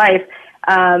personal life.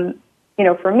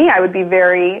 For me, I would be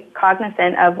very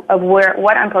cognizant of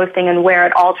what I'm posting and where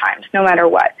at all times, no matter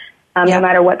what, no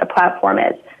matter what the platform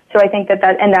is. So I think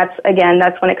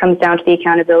that's when it comes down to the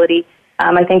accountability.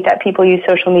 I think that people use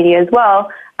social media as well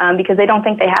because they don't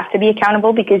think they have to be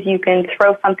accountable, because you can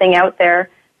throw something out there.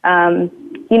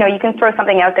 You can throw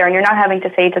something out there and you're not having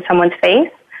to say it to someone's face,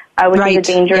 which is a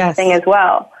dangerous thing as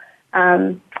well.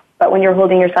 But when you're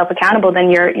holding yourself accountable,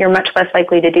 then you're much less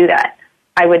likely to do that.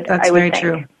 That's very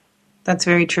true. That's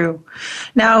very true.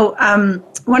 Now,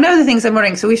 one of the things I'm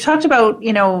wondering, so we've talked about,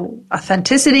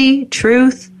 authenticity,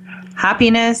 truth,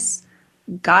 happiness,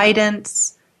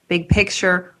 guidance, big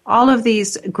picture, all of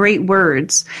these great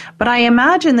words. But I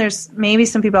imagine there's maybe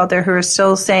some people out there who are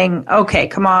still saying, okay,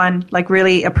 come on, like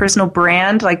really a personal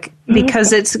brand, like,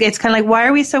 because it's kind of like, why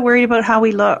are we so worried about how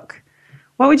we look?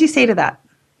 What would you say to that?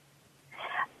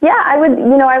 Yeah, I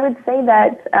would say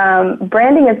that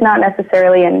branding is not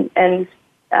necessarily, and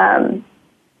Leanne,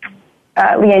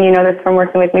 you know this from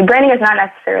working with me, branding is not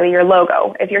necessarily your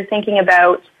logo. If you're thinking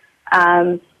about,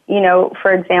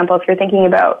 for example, if you're thinking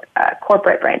about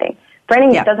corporate branding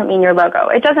doesn't mean your logo.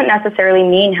 It doesn't necessarily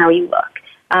mean how you look.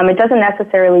 It doesn't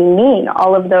necessarily mean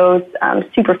all of those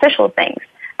superficial things.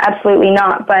 Absolutely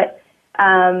not. But,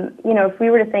 if we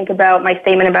were to think about my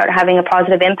statement about having a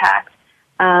positive impact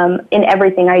in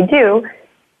everything I do,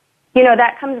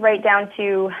 that comes right down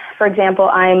to, for example,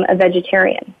 I'm a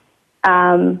vegetarian.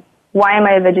 Why am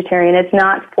I a vegetarian? It's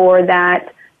not for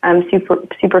that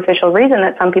superficial reason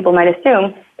that some people might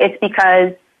assume. It's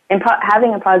because in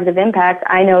having a positive impact,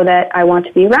 I know that I want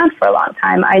to be around for a long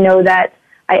time. I know that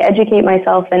I educate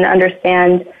myself and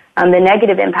understand the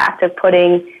negative impact of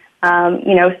putting,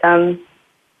 some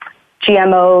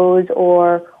GMOs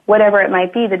or whatever it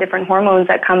might be, the different hormones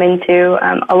that come into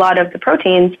a lot of the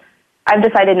proteins. I've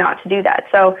decided not to do that.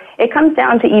 So it comes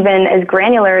down to even as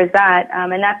granular as that,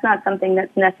 and that's not something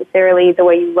that's necessarily the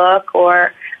way you look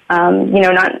or,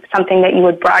 not something that you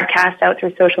would broadcast out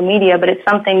through social media, but it's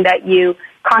something that you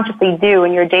consciously do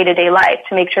in your day-to-day life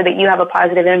to make sure that you have a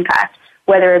positive impact,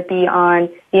 whether it be on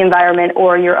the environment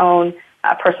or your own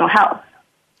personal health.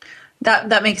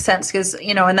 That makes sense because,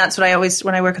 and that's what I always,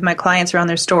 when I work with my clients around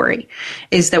their story,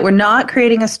 is that we're not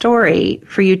creating a story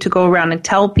for you to go around and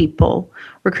tell people.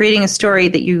 We're creating a story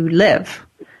that you live.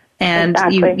 And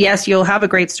you'll have a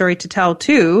great story to tell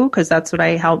too, because that's what I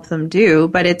help them do,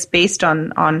 but it's based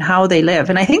on how they live.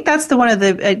 And I think that's one of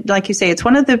the, like you say, it's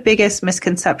one of the biggest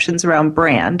misconceptions around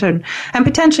brand and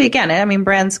potentially, again,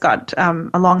 brand's got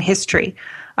a long history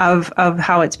of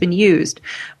how it's been used.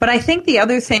 But I think the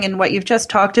other thing and what you've just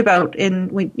talked about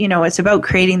it's about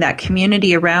creating that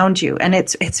community around you. And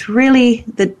it's really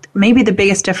maybe the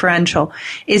biggest differential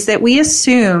is that we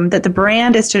assume that the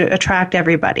brand is to attract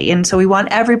everybody. And so we want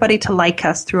everybody to like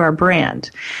us through our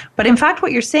brand. But in fact,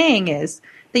 what you're saying is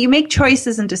that you make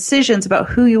choices and decisions about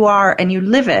who you are and you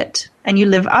live it and you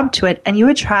live up to it and you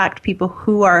attract people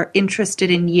who are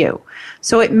interested in you.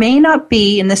 So it may not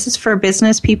be, and this is for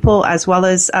business people as well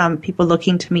as people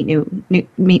looking to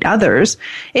meet others,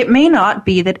 it may not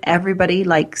be that everybody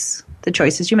likes the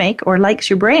choices you make or likes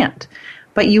your brand,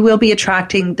 but you will be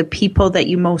attracting the people that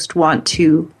you most want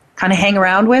to kind of hang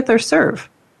around with or serve.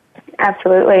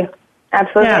 Absolutely.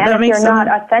 Yeah, and if you're not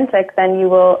authentic, then you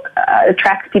will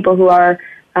attract people who are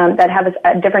that have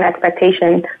a different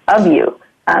expectation of you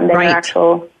than you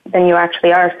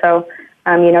actually are. So,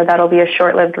 that'll be a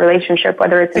short-lived relationship,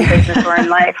 whether it's in business or in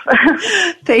life.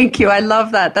 Thank you. I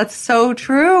love that. That's so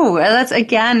true. That's,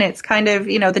 again, it's kind of,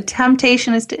 the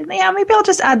temptation is to, maybe I'll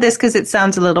just add this because it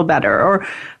sounds a little better. Or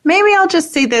maybe I'll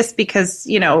just say this because,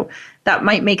 that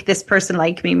might make this person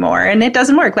like me more. And it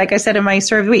doesn't work. Like I said in my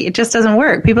story of the week, it just doesn't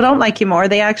work. People don't like you more.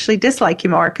 They actually dislike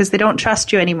you more because they don't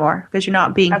trust you anymore because you're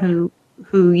not being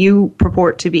who you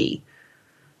purport to be.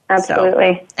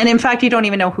 Absolutely. So, and in fact, you don't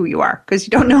even know who you are because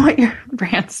you don't know what your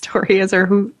brand story is or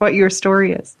what your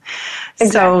story is.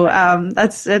 Exactly.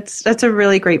 So that's a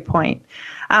really great point.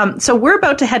 So we're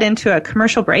about to head into a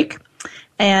commercial break.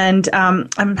 And I'm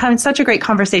having such a great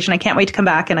conversation. I can't wait to come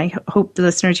back, and I hope the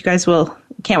listeners, you guys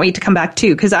can't wait to come back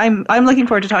too, because I'm looking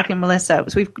forward to talking to Melissa.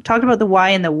 So we've talked about the why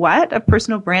and the what of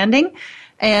personal branding,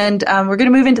 and we're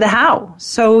going to move into the how.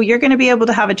 So you're going to be able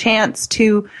to have a chance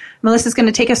to, Melissa's going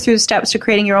to take us through the steps to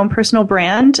creating your own personal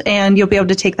brand, and you'll be able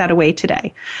to take that away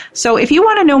today. So if you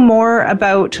want to know more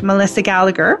about Melissa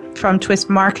Gallagher from Twist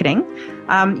Marketing,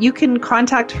 you can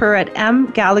contact her at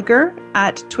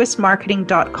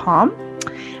mgallagher@twistmarketing.com.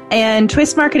 And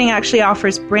Twist Marketing actually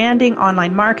offers branding,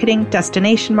 online marketing,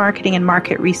 destination marketing, and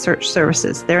market research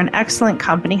services. They're an excellent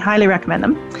company. Highly recommend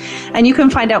them. And you can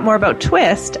find out more about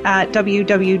Twist at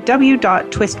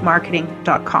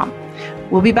www.twistmarketing.com.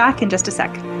 We'll be back in just a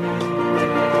sec.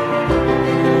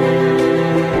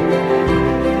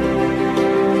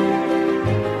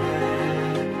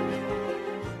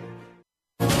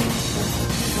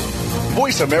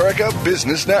 Voice America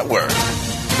Business Network,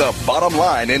 the bottom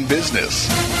line in business.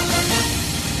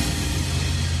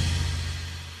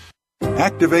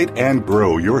 Activate and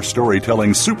grow your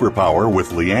storytelling superpower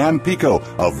with Leanne Pico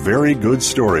of Very Good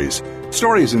Stories.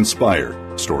 Stories inspire,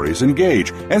 stories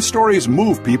engage, and stories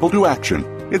move people to action.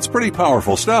 It's pretty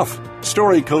powerful stuff.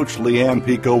 Story coach Leanne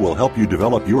Pico will help you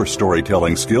develop your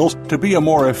storytelling skills to be a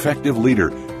more effective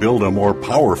leader, build a more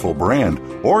powerful brand,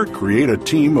 or create a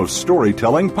team of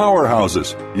storytelling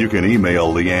powerhouses. You can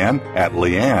email Leanne at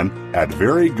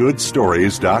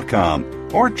verygoodstories.com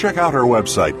or check out her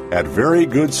website at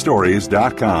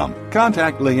verygoodstories.com.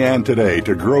 Contact Leanne today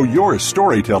to grow your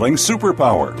storytelling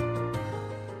superpower.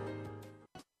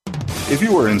 If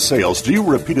you are in sales, do you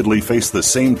repeatedly face the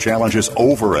same challenges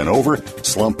over and over?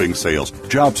 Slumping sales,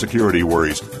 job security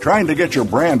worries, trying to get your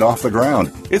brand off the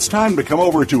ground. It's time to come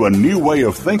over to a new way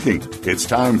of thinking. It's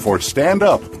time for Stand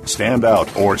Up, Stand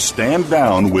Out, or Stand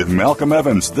Down with Malcolm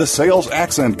Evans, the Sales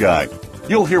Accent Guy.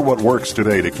 You'll hear what works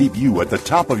today to keep you at the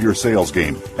top of your sales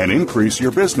game and increase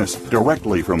your business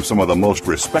directly from some of the most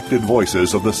respected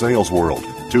voices of the sales world.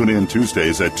 Tune in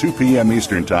Tuesdays at 2 p.m.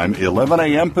 Eastern Time, 11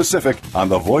 a.m. Pacific on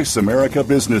the Voice America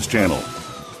Business Channel.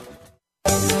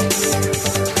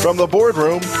 From the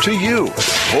boardroom to you,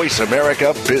 Voice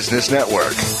America Business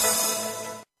Network.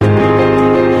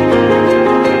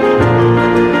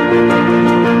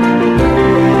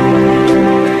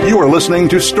 You are listening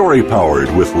to Story Powered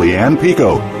with Leanne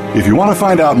Pico. If you want to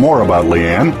find out more about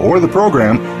Leanne or the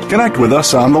program, connect with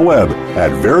us on the web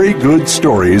at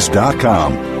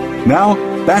verygoodstories.com. Now,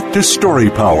 back to Story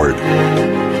Powered.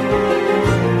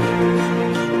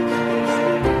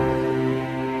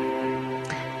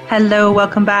 Hello,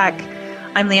 welcome back.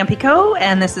 I'm Leanne Pico,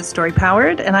 and this is Story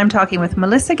Powered, and I'm talking with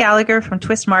Melissa Gallagher from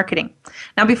Twist Marketing.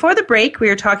 Now, before the break, we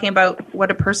were talking about what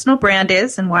a personal brand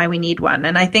is and why we need one.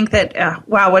 And I think that,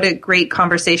 wow, what a great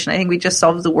conversation. I think we just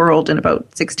solved the world in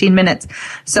about 16 minutes.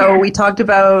 So we talked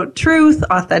about truth,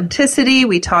 authenticity.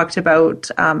 We talked about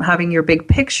having your big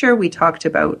picture. We talked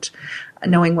about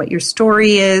knowing what your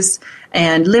story is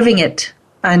and living it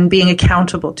and being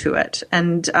accountable to it.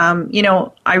 And,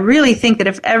 I really think that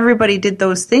if everybody did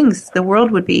those things, the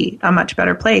world would be a much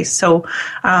better place. So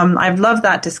I've loved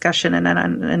that discussion,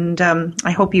 and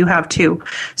I hope you have too.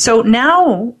 So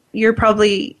now you're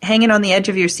probably hanging on the edge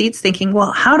of your seats thinking,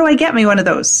 well, how do I get me one of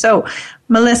those? So,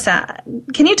 Melissa,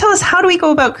 can you tell us, how do we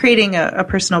go about creating a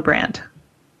personal brand?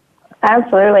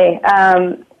 Absolutely.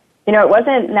 It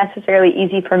wasn't necessarily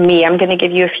easy for me. I'm going to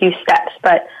give you a few steps,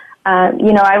 but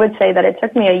I would say that it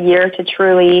took me a year to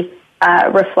truly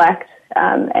reflect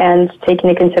and take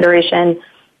into consideration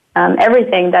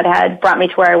everything that had brought me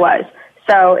to where I was.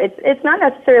 So it's not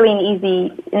necessarily an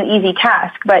easy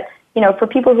task, but for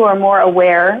people who are more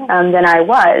aware than I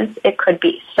was, it could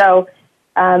be. So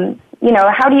how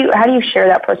do you share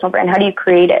that personal brand? How do you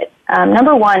create it?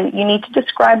 Number one, you need to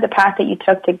describe the path that you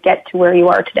took to get to where you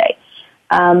are today.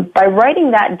 By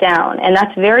writing that down, and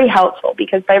that's very helpful,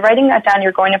 because by writing that down,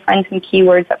 you're going to find some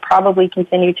keywords that probably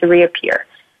continue to reappear.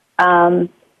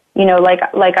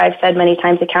 Like I've said many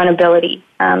times, accountability.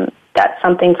 That's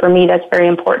something for me that's very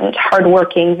important.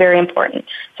 Hardworking, very important.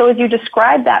 So as you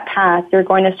describe that path, you're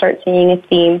going to start seeing a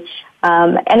theme,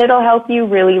 and it'll help you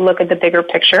really look at the bigger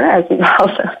picture, as we've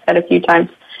also said a few times.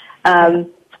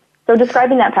 So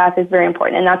describing that path is very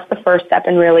important, and that's the first step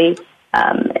in really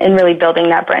building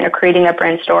that brand or creating that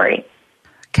brand story.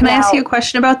 Can I ask you a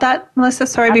question about that, Melissa?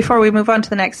 Sorry, before we move on to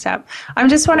the next step. I'm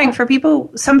just wondering, for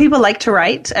people, some people like to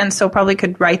write, and so probably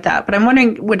could write that, but I'm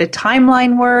wondering, would a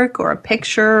timeline work, or a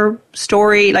picture,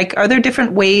 story? Like, are there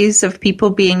different ways of people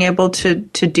being able to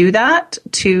do that,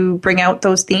 to bring out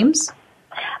those themes?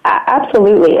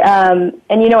 Absolutely. And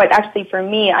you know what, actually for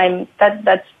me,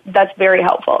 that's very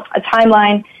helpful. A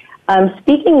timeline,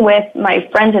 speaking with my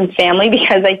friends and family,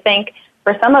 because I think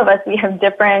for some of us, we have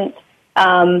different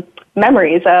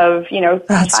memories of,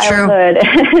 That's childhood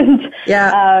true.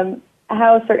 and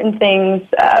how certain things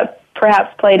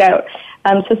perhaps played out.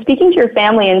 So speaking to your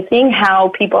family and seeing how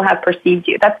people have perceived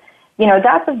you, that's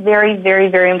a very, very,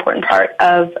 very important part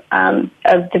of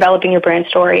developing your brand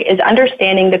story, is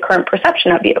understanding the current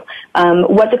perception of you,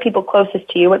 what the people closest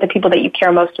to you, what the people that you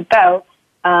care most about,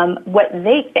 what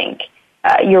they think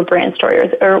your brand story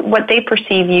is, or what they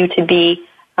perceive you to be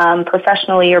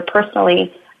professionally or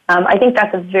personally, I think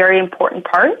that's a very important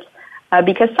part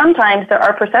because sometimes there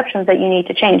are perceptions that you need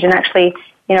to change. And actually,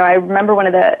 I remember one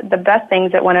of the best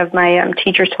things that one of my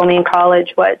teachers told me in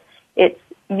college was it's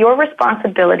your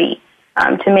responsibility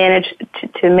to manage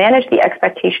the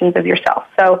expectations of yourself.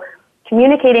 So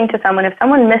communicating to someone, if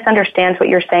someone misunderstands what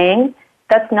you're saying,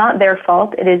 that's not their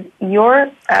fault. It is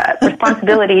your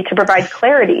responsibility to provide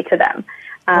clarity to them.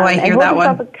 I hear that one.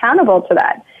 And hold yourself accountable to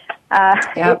that.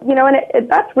 And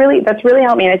that's really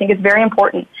helped me. And I think it's very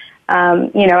important,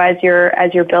 as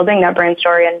you're building that brand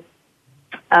story and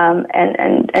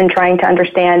trying to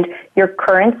understand your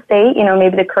current state,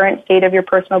 maybe the current state of your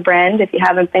personal brand, if you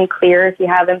haven't been clear, if you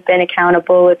haven't been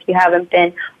accountable, if you haven't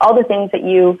been all the things that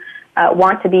you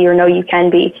want to be or know you can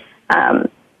be,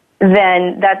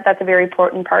 then that's a very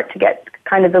important part to get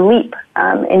kind of the leap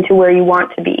into where you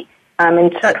want to be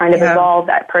and to kind of evolve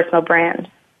that personal brand.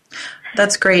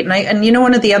 That's great. And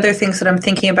one of the other things that I'm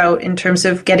thinking about in terms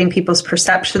of getting people's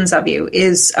perceptions of you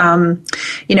is,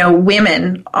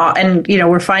 women, and,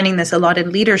 we're finding this a lot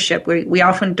in leadership. We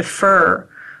often defer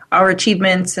our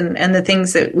achievements and the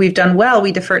things that we've done well,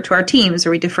 we defer it to our teams or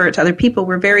we defer it to other people.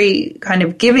 We're very kind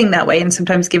of giving that way and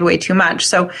sometimes give away too much.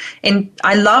 So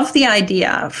I love the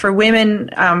idea for women,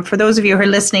 for those of you who are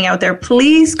listening out there,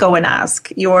 please go and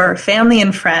ask your family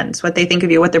and friends what they think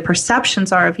of you, what their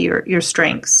perceptions are of your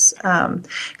strengths.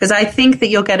 Because I think that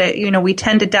you'll get we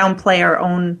tend to downplay our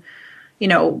own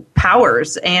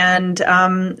powers and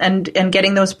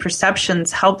getting those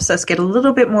perceptions helps us get a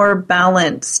little bit more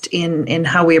balanced in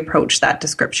how we approach that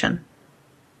description.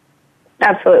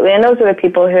 Absolutely. And those are the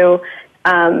people who,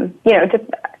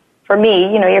 for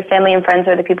me, your family and friends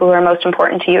are the people who are most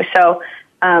important to you. So,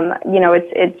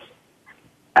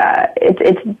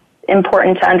 it's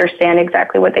important to understand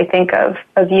exactly what they think of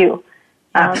you.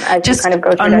 As just you kind of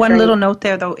go through on that one journey. Little note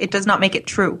there, though, it does not make it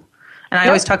true. And I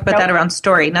always talk about that around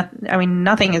story.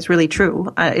 Nothing is really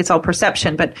true. It's all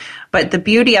perception. But the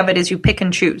beauty of it is you pick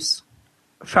and choose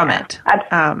from it.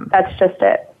 That's just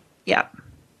it. Yeah.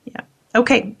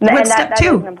 Okay. What's step that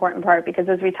 2? is an important part because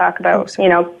as we talk about,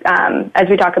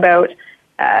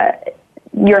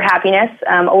 your happiness,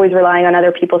 always relying on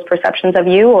other people's perceptions of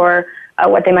you or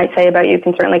what they might say about you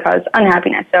can certainly cause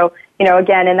unhappiness. So,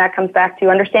 again, and that comes back to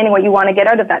understanding what you want to get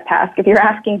out of that task. If you're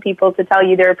asking people to tell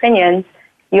you their opinions,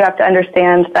 you have to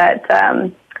understand that,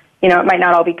 it might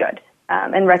not all be good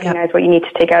and recognize what you need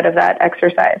to take out of that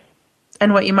exercise.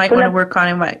 And what you might want to work on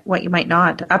and what you might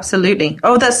not. Absolutely.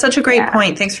 Oh, that's such a great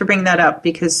point. Thanks for bringing that up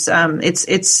because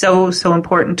it's so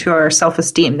important to our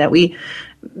self-esteem that we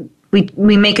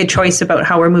make a choice about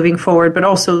how we're moving forward, but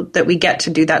also that we get to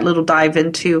do that little dive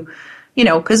into,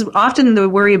 because often the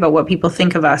worry about what people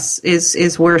think of us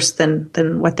is worse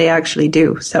than what they actually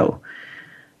do. So,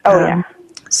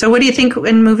 So what do you think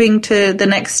in moving to the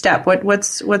next step?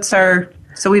 What's our,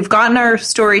 so we've gotten our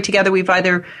story together. We've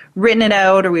either written it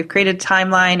out or we've created a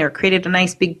timeline or created a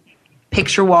nice big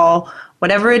picture wall,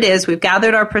 whatever it is. We've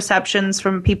gathered our perceptions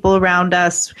from people around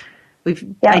us.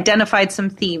 We've identified some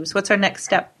themes. What's our next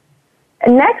step?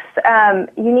 Next,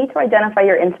 you need to identify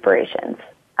your inspirations.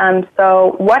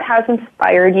 So what has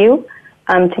inspired you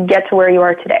to get to where you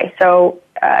are today? So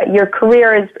your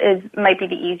career might be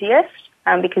the easiest.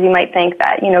 Because you might think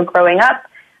that, growing up,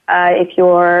 if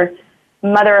your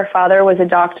mother or father was a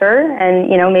doctor and,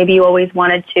 maybe you always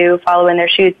wanted to follow in their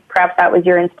shoes, perhaps that was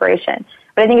your inspiration.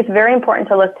 But I think it's very important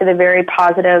to look to the very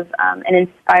positive and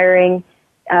inspiring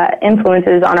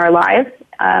influences on our lives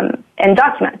and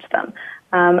document them.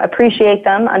 Appreciate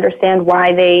them, understand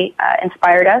why they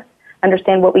inspired us,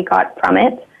 understand what we got from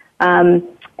it,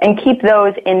 and keep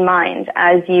those in mind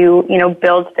as you,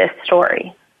 build this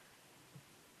story.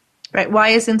 Right. Why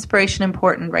is inspiration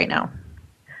important right now?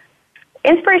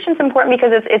 Inspiration is important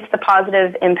because it's the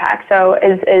positive impact. So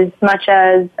as much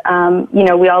as,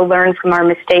 we all learn from our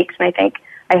mistakes, and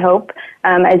I hope,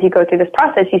 as you go through this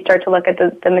process, you start to look at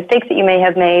the mistakes that you may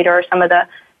have made or some of the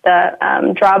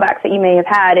drawbacks that you may have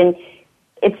had. And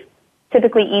it's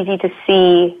typically easy to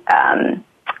see,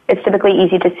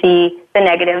 the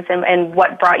negatives and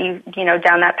what brought you,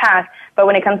 down that path. But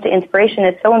when it comes to inspiration,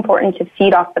 it's so important to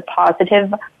feed off the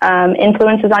positive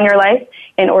influences on your life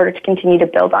in order to continue to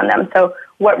build on them. So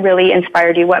what really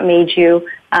inspired you? What made you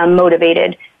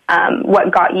motivated?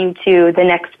 What got you to the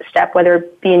next step, whether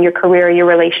it be in your career, your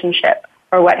relationship,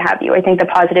 or what have you? I think the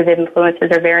positive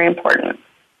influences are very important.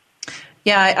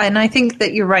 Yeah, and I think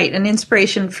that you're right. And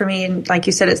inspiration for me, and like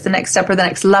you said, it's the next step or the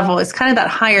next level. It's kind of that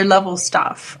higher level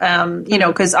stuff,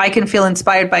 because I can feel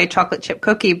inspired by a chocolate chip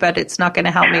cookie, but it's not going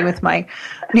to help me with my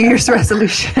New Year's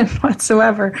resolution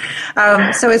whatsoever.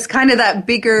 So it's kind of that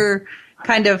bigger,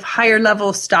 kind of higher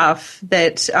level stuff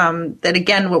that that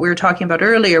again, what we were talking about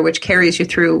earlier, which carries you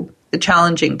through the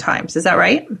challenging times. Is that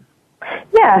right?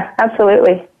 Yeah,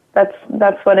 absolutely.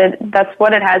 That's what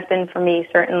it has been for me,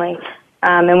 certainly.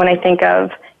 And when I think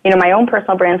of, my own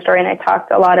personal brand story, and I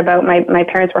talked a lot about my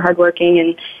parents were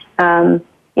hardworking, and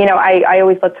I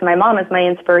always look to my mom as my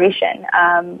inspiration.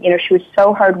 She was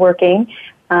so hardworking.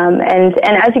 And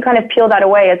as you kind of peel that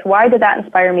away, it's why did that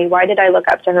inspire me? Why did I look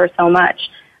up to her so much?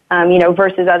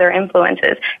 Versus other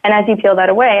influences. And as you peel that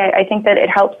away, I think that it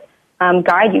helps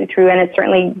guide you through, and it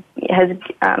certainly has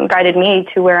guided me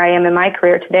to where I am in my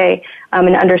career today,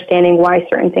 and understanding why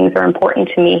certain things are important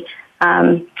to me.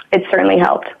 It certainly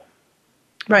helped.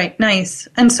 Right, nice.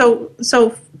 And so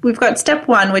we've got step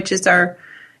one, which is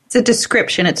it's a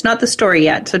description. It's not the story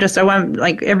yet. So I want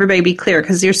everybody to be clear,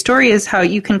 because your story is how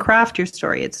you can craft your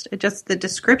story. It's just the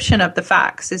description of the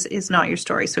facts is not your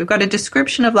story. So we've got a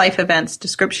description of life events,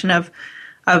 description of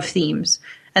themes.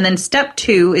 And then step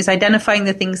two is identifying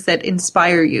the things that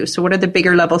inspire you. So what are the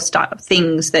bigger level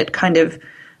things that kind of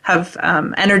have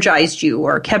energized you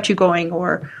or kept you going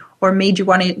or made you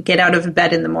want to get out of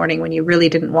bed in the morning when you really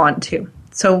didn't want to?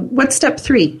 So what's step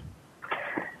three?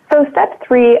 So step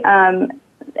three,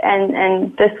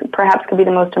 and this perhaps could be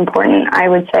the most important, I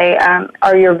would say,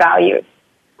 are your values.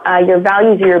 Your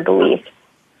values are your beliefs.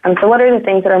 So what are the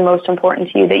things that are most important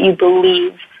to you that you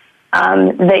believe,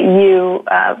 that you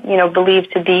believe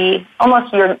to be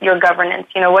almost your governance?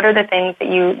 What are the things that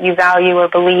you value or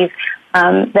believe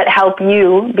that help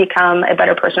you become a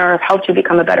better person or have helped you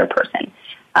become a better person?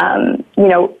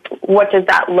 What does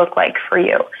that look like for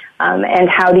you? And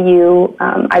how do you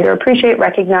either appreciate,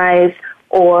 recognize,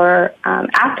 or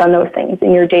act on those things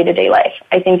in your day-to-day life?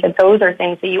 I think that those are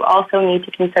things that you also need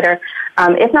to consider,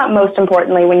 if not most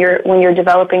importantly, when you're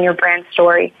developing your brand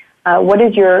story. What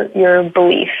is your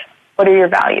belief? What are your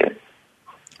values?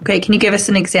 Okay, can you give us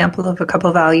an example of a couple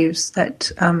of values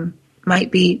that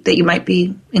you might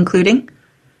be including?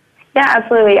 Yeah,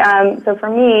 absolutely. So for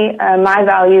me, my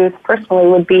values personally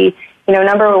would be,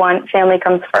 number one, family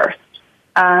comes first.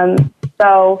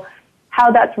 So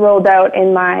how that's rolled out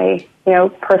in my,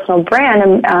 personal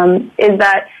brand is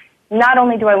that not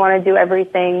only do I want to do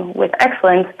everything with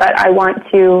excellence, but I want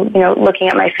to, looking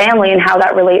at my family and how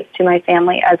that relates to my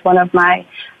family as one of my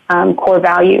core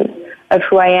values of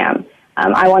who I am.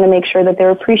 I want to make sure that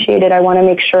they're appreciated. I want to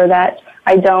make sure that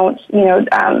I don't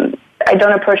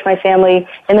approach my family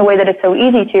in the way that it's so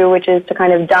easy to, which is to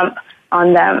kind of dump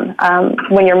on them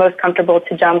when you're most comfortable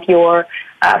to dump your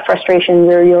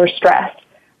frustrations or your stress.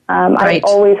 Right. I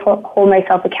always hold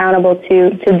myself accountable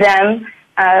to them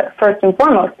first and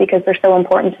foremost because they're so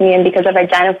important to me and because I've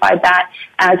identified that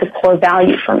as a core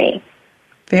value for me.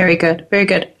 Very good. Very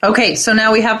good. Okay, so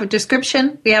now we have a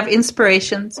description, we have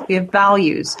inspirations, we have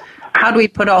values. How do we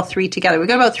put all three together? We've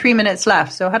got about 3 minutes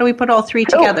left, so how do we put all three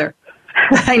together?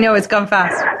 I know it's gone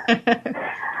fast.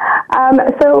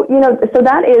 So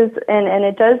that is, and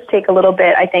it does take a little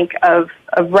bit, I think, of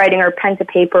writing or pen to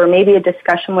paper, or maybe a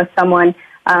discussion with someone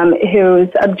who's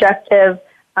objective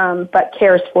but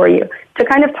cares for you, to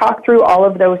kind of talk through all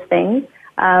of those things.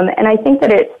 And I think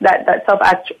that it's that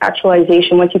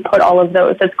self-actualization, once you put all of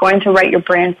those, that's going to write your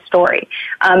brand story.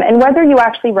 And whether you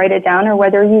actually write it down or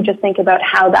whether you just think about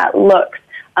how that looks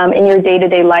in your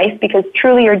day-to-day life, because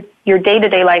truly your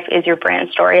day-to-day life is your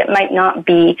brand story. It might not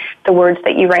be the words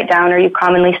that you write down or you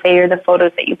commonly say or the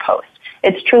photos that you post.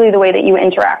 It's truly the way that you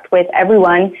interact with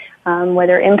everyone,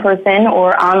 whether in person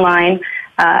or online,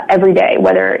 every day,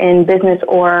 whether in business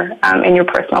or in your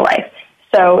personal life.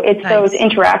 So it's nice. Those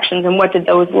interactions and what did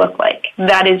those look like?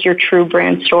 That is your true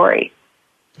brand story.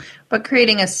 But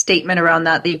creating a statement around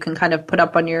that you can kind of put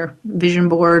up on your vision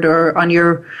board or on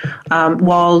your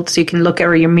wall so you can look at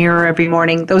your mirror every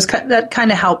morning, that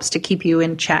kind of helps to keep you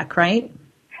in check, right?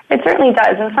 It certainly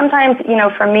does. And sometimes,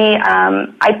 for me,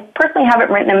 I personally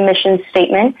haven't written a mission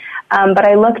statement, but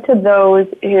I look to those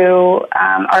who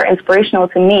are inspirational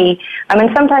to me.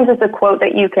 And sometimes it's a quote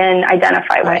that you can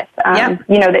identify with.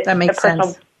 That makes the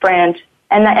personal sense. Brand.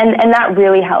 And that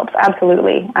really helps,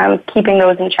 absolutely. Keeping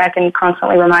those in check and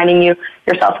constantly reminding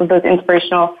yourself of those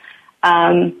inspirational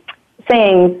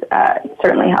sayings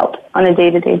certainly helps on a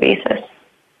day-to-day basis.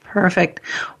 Perfect.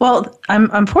 Well,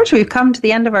 unfortunately, we've come to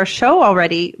the end of our show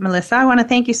already, Melissa. I want to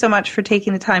thank you so much for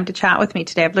taking the time to chat with me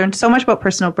today. I've learned so much about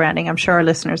personal branding. I'm sure our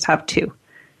listeners have too.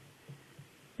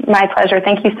 My pleasure.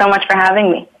 Thank you so much for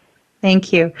having me.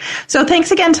 Thank you. So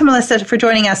thanks again to Melissa for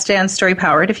joining us today on Story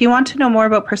Powered. If you want to know more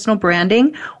about personal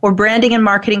branding or branding and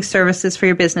marketing services for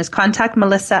your business, contact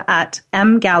Melissa at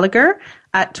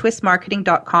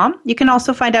mgallagher@twistmarketing.com. You can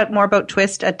also find out more about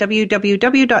Twist at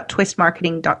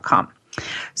www.twistmarketing.com.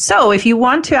 So if you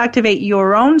want to activate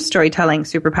your own storytelling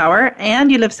superpower and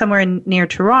you live somewhere near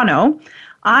Toronto,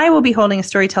 I will be holding a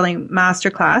storytelling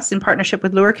masterclass in partnership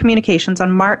with Lure Communications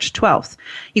on March 12th.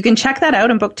 You can check that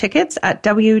out and book tickets at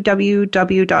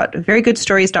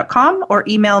www.verygoodstories.com or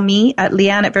email me at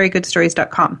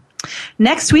leanne@verygoodstories.com.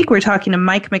 Next week, we're talking to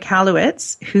Mike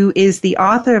Michalowicz, who is the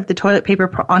author of The Toilet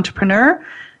Paper Entrepreneur,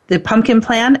 The Pumpkin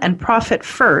Plan, and Profit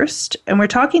First. And we're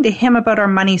talking to him about our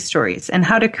money stories and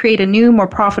how to create a new, more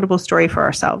profitable story for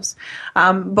ourselves,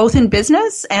 both in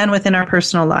business and within our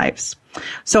personal lives.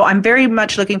 So I'm very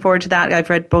much looking forward to that. I've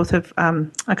read both of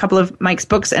a couple of Mike's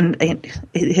books, and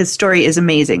his story is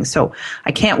amazing. So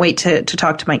I can't wait to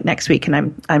talk to Mike next week,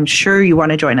 and I'm sure you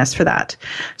want to join us for that.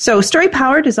 So Story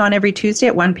Powered is on every Tuesday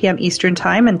at 1 p.m. Eastern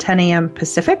Time and 10 a.m.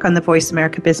 Pacific on the Voice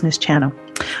America Business Channel.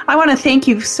 I want to thank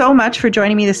you so much for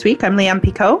joining me this week. I'm Leanne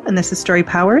Picot, and this is Story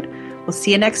Powered. We'll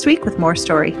see you next week with more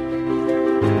story.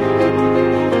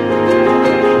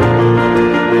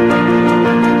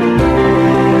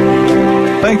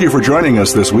 Thank you for joining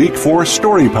us this week for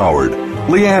Story Powered.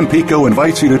 Leanne Picot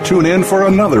invites you to tune in for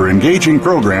another engaging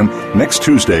program next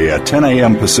Tuesday at 10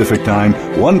 a.m. Pacific Time,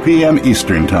 1 p.m.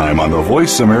 Eastern Time on the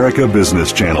Voice America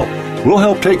Business Channel. We'll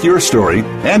help take your story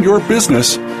and your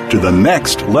business to the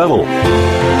next level.